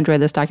listeners will enjoy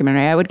this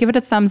documentary. I would give it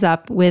a thumbs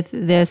up with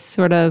this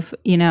sort of,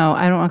 I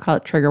don't want to call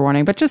it trigger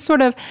warning, but just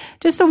a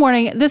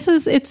warning.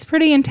 It's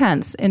pretty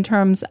intense in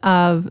terms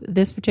of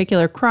this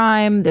particular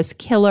crime, this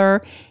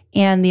killer,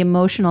 and the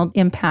emotional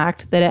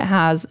impact that it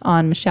has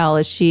on Michelle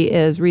as she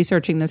is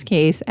researching this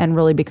case and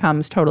really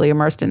becomes totally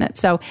immersed in it.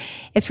 So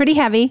it's pretty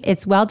heavy.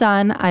 It's well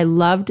done. I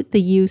loved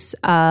the use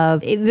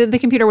of the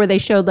computer where they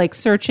showed like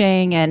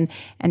searching and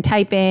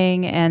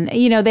typing, and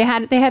they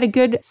had a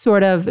good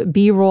sort of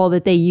B-roll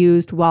that they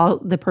used while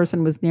the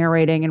person was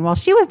narrating and while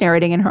she was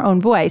narrating in her own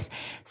voice.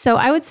 So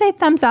I would say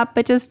thumbs up,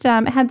 but just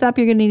heads up,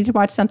 you're going to need to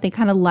watch something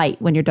kind of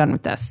light when you're done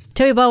with this.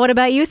 Toby Ball, what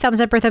about you?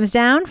 Thumbs up or thumbs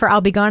down for I'll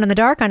Be Gone in the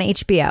Dark on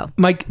HBO?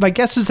 My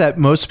guess is that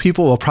most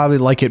people will probably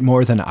like it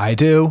more than I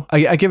do.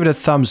 I give it a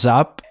thumbs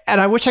up.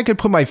 And I wish I could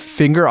put my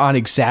finger on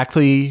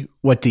exactly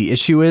what the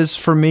issue is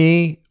for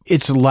me.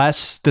 It's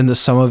less than the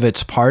sum of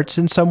its parts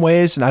in some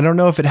ways. And I don't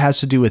know if it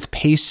has to do with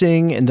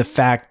pacing and the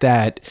fact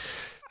that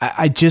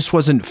I just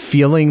wasn't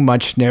feeling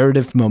much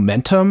narrative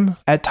momentum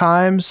at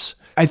times.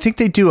 I think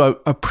they do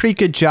a pretty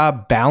good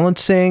job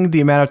balancing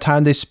the amount of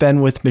time they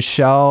spend with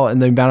Michelle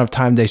and the amount of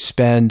time they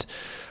spend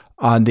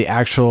on the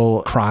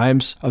actual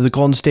crimes of the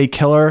Golden State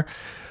Killer.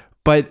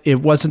 But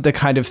it wasn't the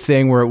kind of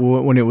thing where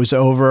when it was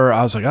over,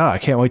 I was like, oh, I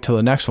can't wait till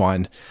the next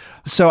one.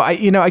 So I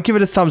give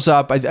it a thumbs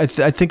up. I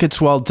think it's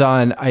well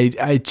done.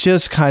 I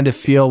just kind of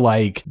feel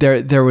like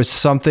there was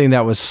something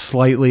that was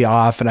slightly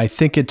off, and I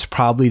think it's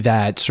probably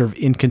that sort of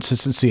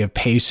inconsistency of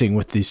pacing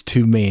with these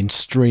two main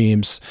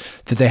streams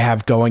that they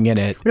have going in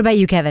it. What about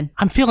you, Kevin?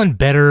 I'm feeling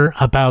better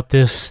about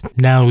this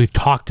now we've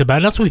talked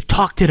about it. Also, we've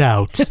talked it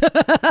out.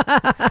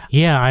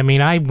 Yeah, I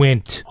mean, I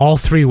went all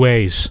three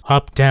ways,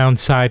 up, down,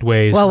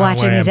 sideways. While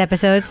watching these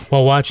episodes?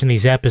 While watching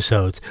these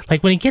episodes.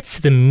 Like, when it gets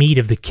to the meat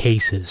of the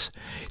cases,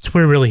 it's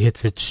where it really hits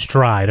its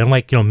stride.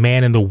 Unlike,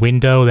 Man in the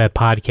Window, that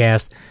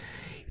podcast,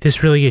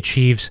 this really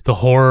achieves the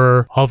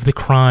horror of the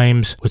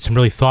crimes with some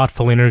really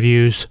thoughtful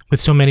interviews with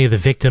so many of the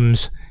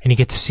victims, and you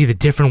get to see the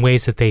different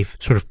ways that they've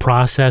sort of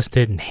processed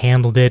it and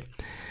handled it.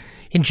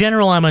 In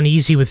general, I'm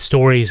uneasy with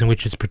stories in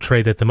which it's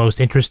portrayed that the most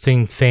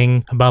interesting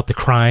thing about the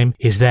crime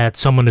is that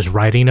someone is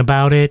writing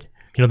about it.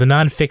 You know, the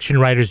nonfiction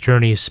writer's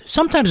journey is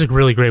sometimes a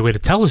really great way to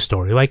tell a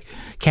story, like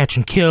Catch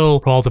and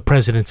Kill, or All the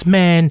President's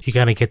Men. You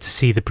got to get to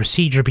see the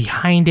procedure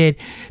behind it.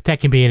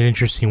 That can be an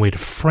interesting way to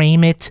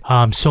frame it,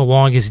 so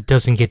long as it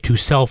doesn't get too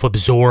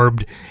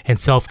self-absorbed and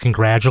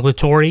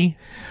self-congratulatory.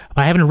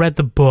 I haven't read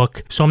the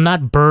book, so I'm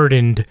not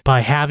burdened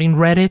by having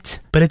read it,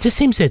 but it just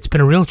seems that it's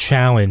been a real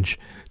challenge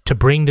to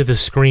bring to the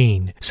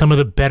screen some of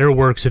the better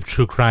works of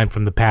true crime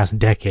from the past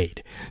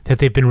decade, that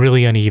they've been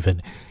really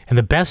uneven. And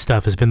the best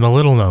stuff has been the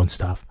little-known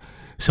stuff.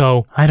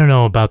 So I don't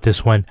know about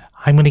this one.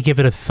 I'm going to give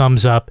it a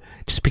thumbs up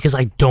just because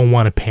I don't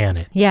want to pan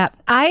it. Yeah,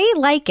 I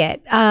like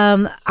it.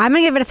 I'm going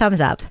to give it a thumbs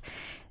up.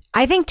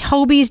 I think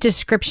Toby's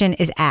description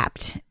is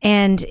apt.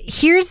 And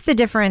here's the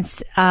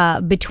difference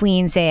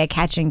between, say, a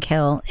Catch and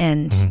Kill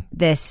and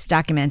this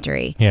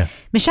documentary. Yeah.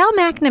 Michelle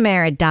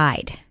McNamara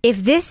died.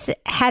 If this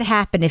had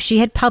happened, if she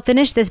had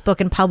finished this book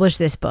and published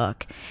this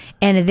book,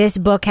 and this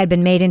book had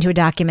been made into a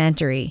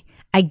documentary,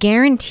 I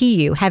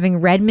guarantee you, having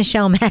read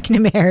Michelle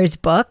McNamara's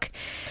book,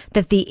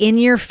 that the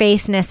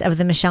in-your-faceness of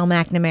the Michelle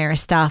McNamara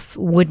stuff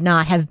would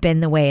not have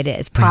been the way it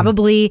is.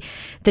 Probably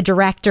the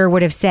director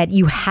would have said,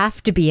 you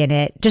have to be in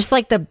it, just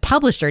like the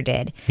publisher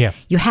did. Yeah.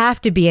 You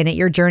have to be in it.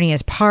 Your journey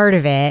is part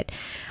of it.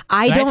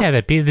 I've had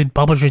that. The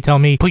publisher tell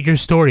me, put your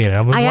story in it.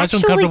 I'm like, why so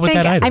uncomfortable with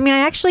that either? I mean, I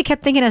actually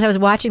kept thinking as I was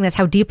watching this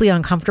how deeply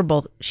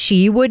uncomfortable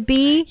she would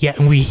be. Yeah,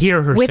 and we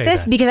hear her with say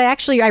this that. because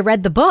I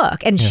read the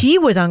book and she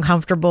was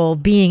uncomfortable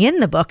being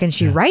in the book, and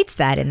she writes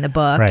that in the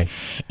book. Right.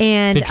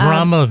 And the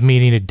drama of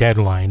meeting a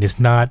deadline is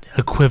not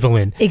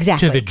equivalent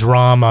Exactly. to the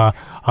drama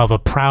of a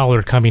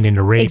prowler coming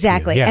into rape.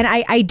 Exactly. Yeah. And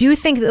I do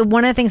think that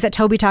one of the things that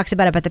Toby talks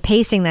about the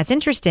pacing that's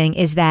interesting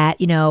is that,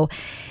 you know,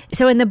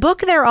 so in the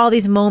book, there are all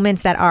these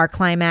moments that are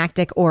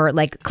climactic or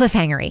like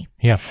cliffhangery.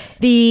 Yeah.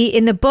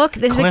 In the book,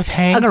 this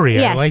cliffhangery.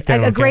 is I like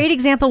that. A great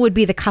example would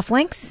be the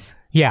cufflinks.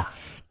 Yeah.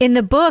 In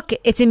the book,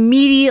 it's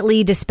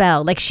immediately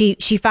dispelled. Like she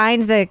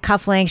finds the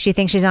cufflinks, she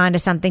thinks she's onto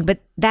something, but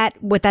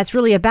what that's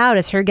really about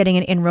is her getting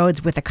in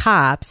inroads with the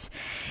cops,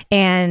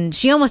 and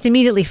she almost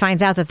immediately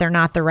finds out that they're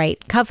not the right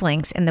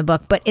cufflinks in the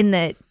book. But in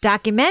the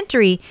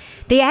documentary,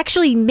 they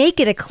actually make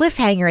it a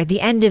cliffhanger at the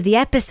end of the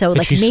episode,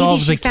 like maybe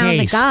she found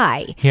the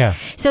guy. Yeah.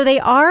 So they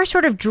are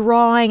sort of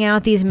drawing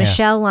out these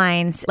Michelle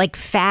lines like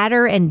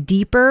fatter and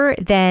deeper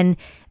than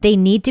they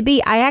need to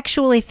be. I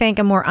actually think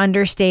a more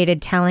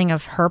understated telling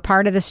of her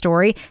part of the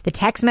story. The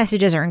text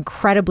messages are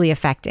incredibly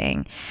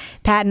affecting.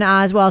 Patton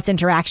Oswalt's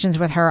interactions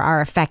with her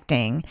are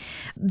affecting.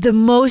 The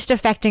most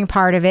affecting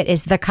part of it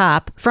is the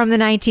cop from the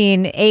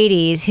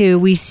 1980s who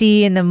we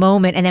see in the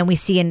moment and then we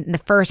see in the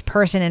first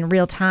person in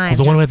real time.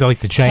 The one with like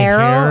the giant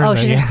hair. Oh,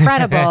 she's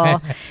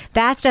incredible.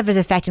 That stuff is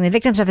affecting. The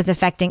victim stuff is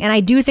affecting. And I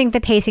do think the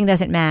pacing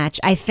doesn't match.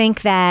 I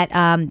think that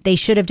they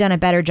should have done a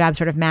better job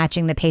sort of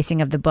matching the pacing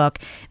of the book.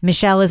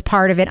 Michelle is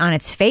part of it on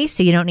its face,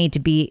 so you don't need to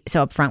be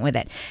so upfront with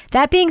it.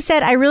 That being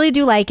said, I really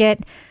do like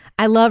it.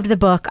 I loved the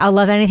book. I'll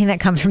love anything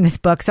that comes from this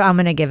book, so I'm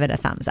going to give it a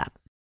thumbs up.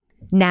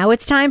 Now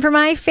it's time for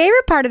my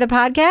favorite part of the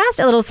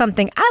podcast, a little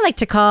something I like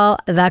to call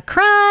the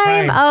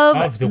crime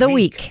of the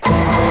week.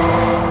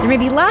 There may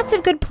be lots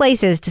of good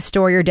places to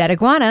store your dead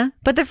iguana,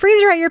 but the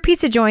freezer at your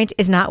pizza joint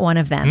is not one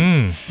of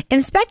them.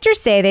 Inspectors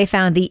say they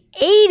found the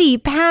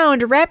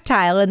 80-pound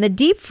reptile in the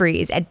deep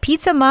freeze at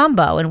Pizza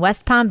Mambo in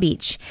West Palm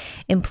Beach.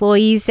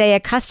 Employees say a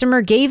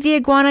customer gave the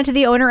iguana to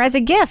the owner as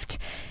a gift.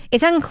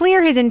 It's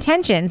unclear his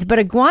intentions, but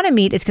iguana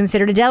meat is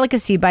considered a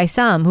delicacy by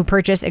some who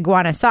purchase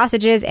iguana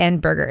sausages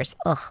and burgers.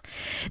 Ugh.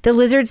 The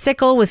lizard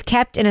sickle was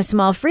kept in a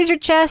small freezer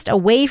chest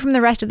away from the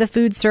rest of the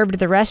food served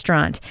at the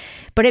restaurant.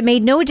 But it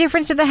made no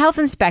difference to the health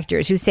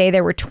inspectors, who say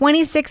there were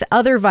 26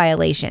 other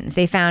violations.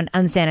 They found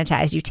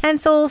unsanitized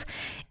utensils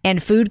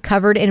and food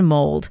covered in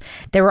mold.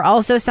 There were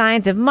also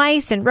signs of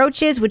mice and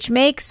roaches, which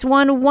makes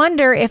one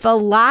wonder if a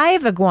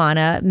live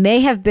iguana may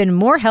have been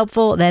more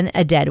helpful than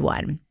a dead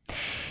one.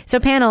 So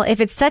panel, if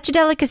it's such a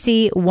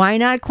delicacy, why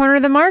not corner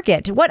the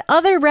market? What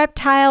other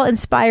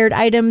reptile-inspired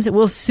items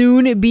will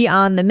soon be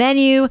on the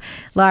menu?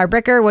 Laura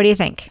Bricker, what do you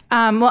think?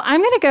 Well,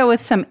 I'm going to go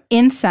with some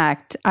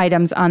insect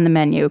items on the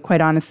menu,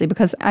 quite honestly,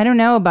 because I don't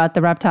know about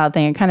the reptile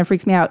thing. It kind of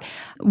freaks me out.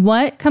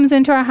 What comes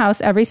into our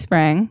house every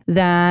spring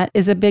that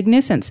is a big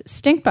nuisance?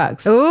 Stink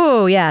bugs.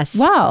 Oh, yes.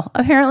 Well,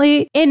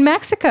 apparently in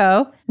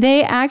Mexico,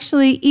 they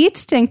actually eat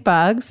stink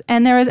bugs,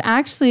 and there is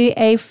actually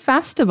a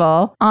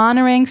festival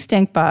honoring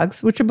stink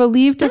bugs, which are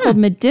believed to have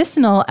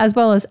medicinal as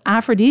well as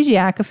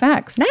aphrodisiac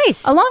effects.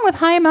 Nice. Along with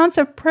high amounts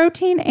of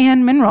protein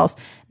and minerals.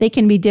 They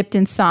can be dipped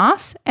in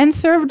sauce and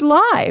served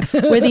live,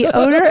 where the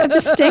odor of the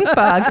stink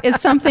bug is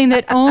something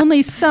that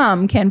only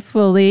some can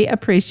fully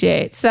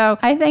appreciate. So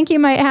I think you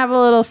might have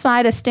a little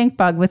side of stink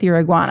bug with your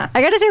iguana.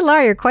 I got to say,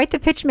 Laura, you're quite the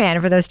pitch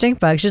man for those stink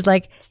bugs. She's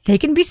like, they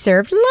can be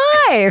served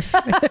live.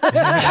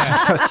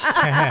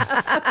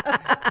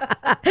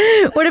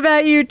 What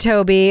about you,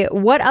 Toby?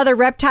 What other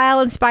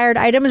reptile-inspired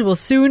items will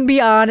soon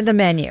be on the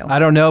menu? I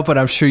don't know, but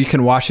I'm sure you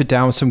can wash it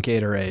down with some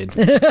Gatorade.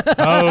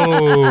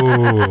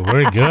 Oh,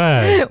 very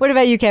good. What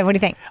about you, Kevin? What do you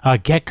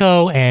think?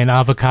 Gecko and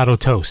avocado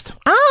toast.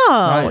 Oh,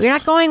 Nice. You're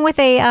not going with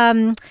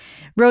a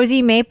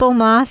rosy maple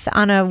moth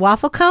on a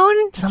waffle cone?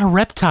 It's not a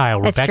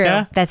reptile, That's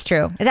Rebecca. true. That's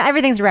true.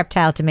 Everything's a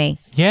reptile to me.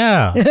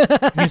 Yeah.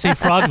 You say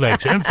frog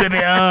legs.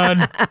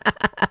 Amphibian.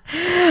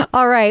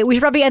 All right. We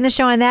should probably end the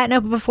show on that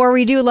note. But before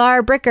we do,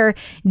 Laura Bricker,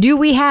 do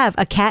we have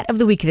a cat of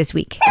the week this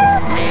week?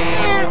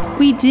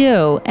 We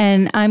do.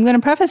 And I'm going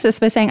to preface this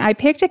by saying I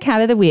picked a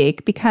cat of the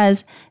week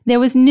because there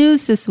was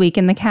news this week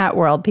in the cat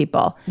world,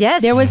 people.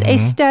 Yes. There was a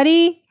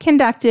study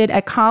conducted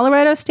at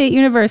Colorado State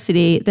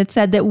University that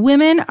said that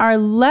women are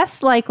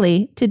less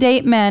likely to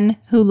date men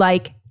who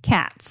like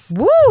cats.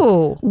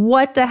 Woo!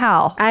 What the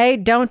hell? I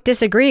don't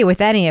disagree with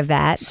any of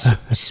that.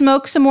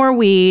 Smoke some more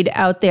weed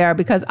out there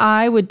because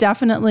I would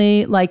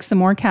definitely like some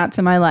more cats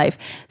in my life.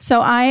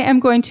 So I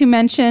am going to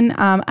mention,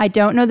 I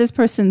don't know this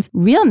person's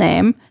real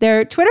name.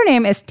 Their Twitter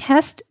name is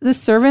Test the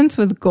Servants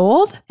with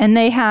Gold, and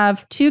they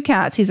have 2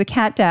 cats. He's a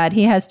cat dad.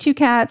 He has 2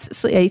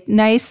 cats, a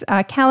nice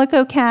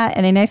calico cat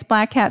and a nice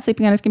black cat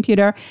sleeping on his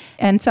computer.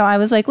 And so I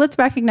was like, let's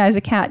recognize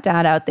a cat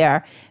dad out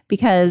there.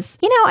 Because,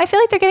 I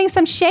feel like they're getting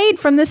some shade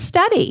from this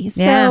study.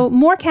 So Yeah.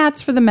 more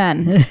cats for the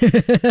men.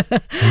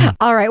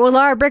 All right. Well,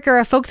 Laura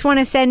Bricker, if folks want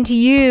to send to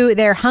you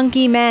their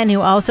hunky men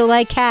who also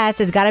like cats,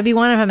 there's got to be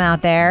one of them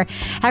out there.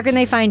 How can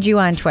they find you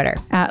on Twitter?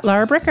 At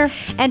Laura Bricker.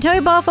 And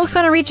Toby Ball, folks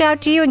want to reach out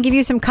to you and give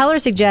you some color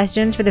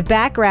suggestions for the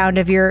background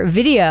of your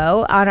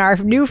video on our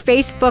new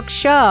Facebook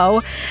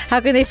show. How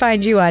can they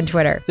find you on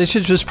Twitter? They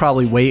should just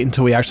probably wait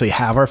until we actually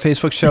have our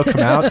Facebook show come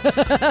out.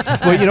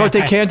 Well, you know what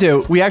they can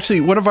do? We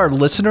actually, one of our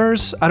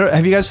listeners,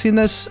 have you guys seen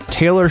this?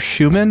 Taylor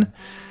Schumann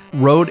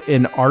wrote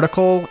an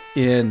article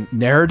in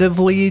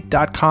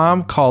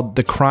narratively.com called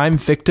The Crime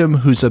Victim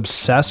Who's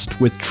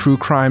Obsessed with True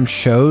Crime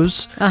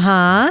Shows.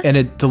 Uh-huh. And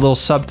the little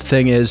sub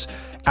thing is,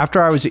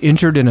 after I was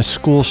injured in a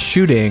school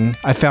shooting,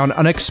 I found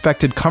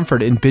unexpected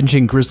comfort in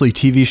binging grisly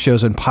TV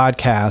shows and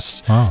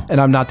podcasts, and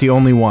I'm not the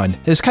only one.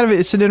 It's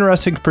an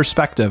interesting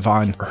perspective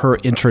on her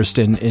interest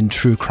in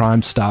true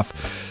crime stuff.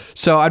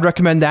 So I'd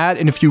recommend that.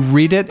 And if you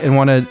read it and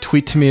want to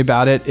tweet to me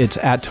about it, it's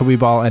at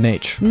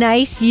TobyBallNH.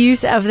 Nice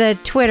use of the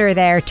Twitter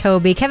there,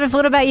 Toby. Kevin,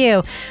 what about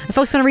you? If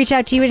folks want to reach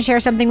out to you and share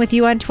something with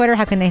you on Twitter,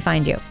 how can they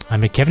find you?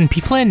 I'm at Kevin P.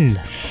 Flynn.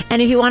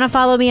 And if you want to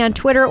follow me on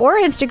Twitter or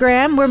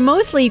Instagram, where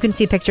mostly you can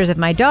see pictures of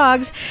my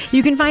dogs,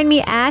 you can find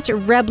me at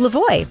Reb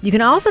Lavoie. You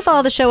can also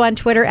follow the show on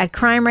Twitter at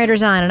Crime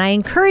Writers On, and I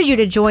encourage you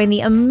to join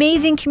the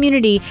amazing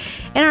community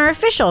in our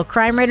official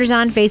Crime Writers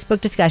On Facebook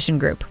discussion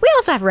group. We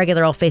also have a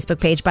regular old Facebook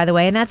page, by the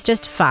way, and that's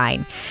just fine.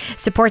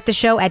 Support the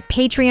show at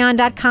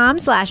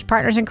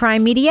patreon.com/Partners in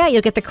Crime Media.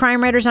 You'll get the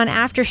Crime Writers On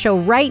after show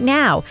right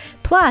now.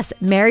 Plus,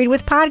 Married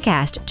with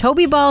Podcast,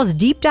 Toby Ball's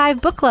Deep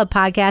Dive Book Club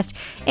podcast,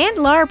 and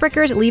Laura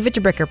Bricker's Leave It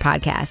to Bricker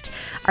podcast.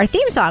 Our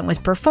theme song was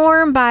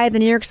performed by the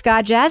New York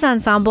Ska Jazz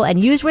Ensemble and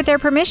used with their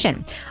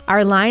permission.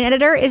 Our line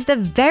editor is the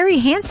very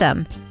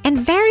handsome and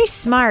very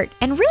smart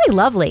and really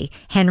lovely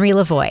Henry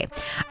Lavoie.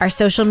 Our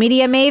social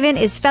media maven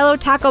is fellow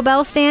Taco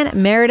Bell stan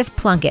Meredith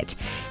Plunkett.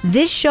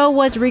 This show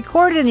was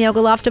recorded in the Yoga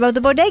Loft above the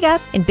Bodega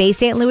in Bay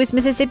St. Louis,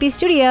 Mississippi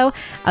studio,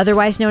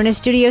 otherwise known as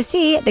Studio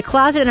C, the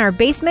closet in our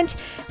basement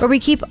where we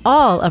keep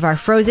all of our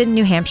frozen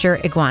New Hampshire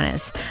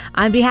iguanas.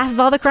 On behalf of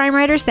all the crime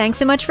writers, thanks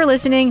so much for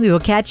listening. We will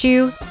catch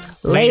you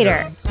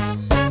later.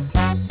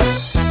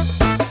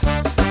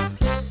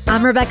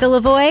 I'm Rebecca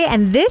Lavoie,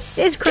 and this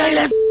is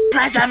Crime.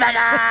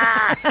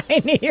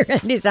 I knew you were going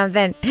to do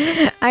something.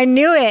 I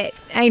knew it.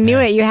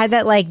 You had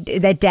that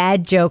that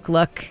dad joke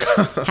look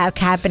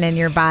happen in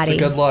your body.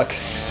 It's a good look.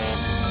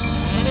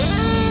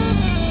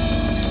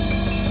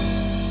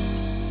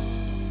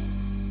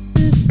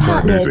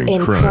 Partners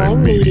in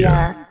Crime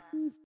Media.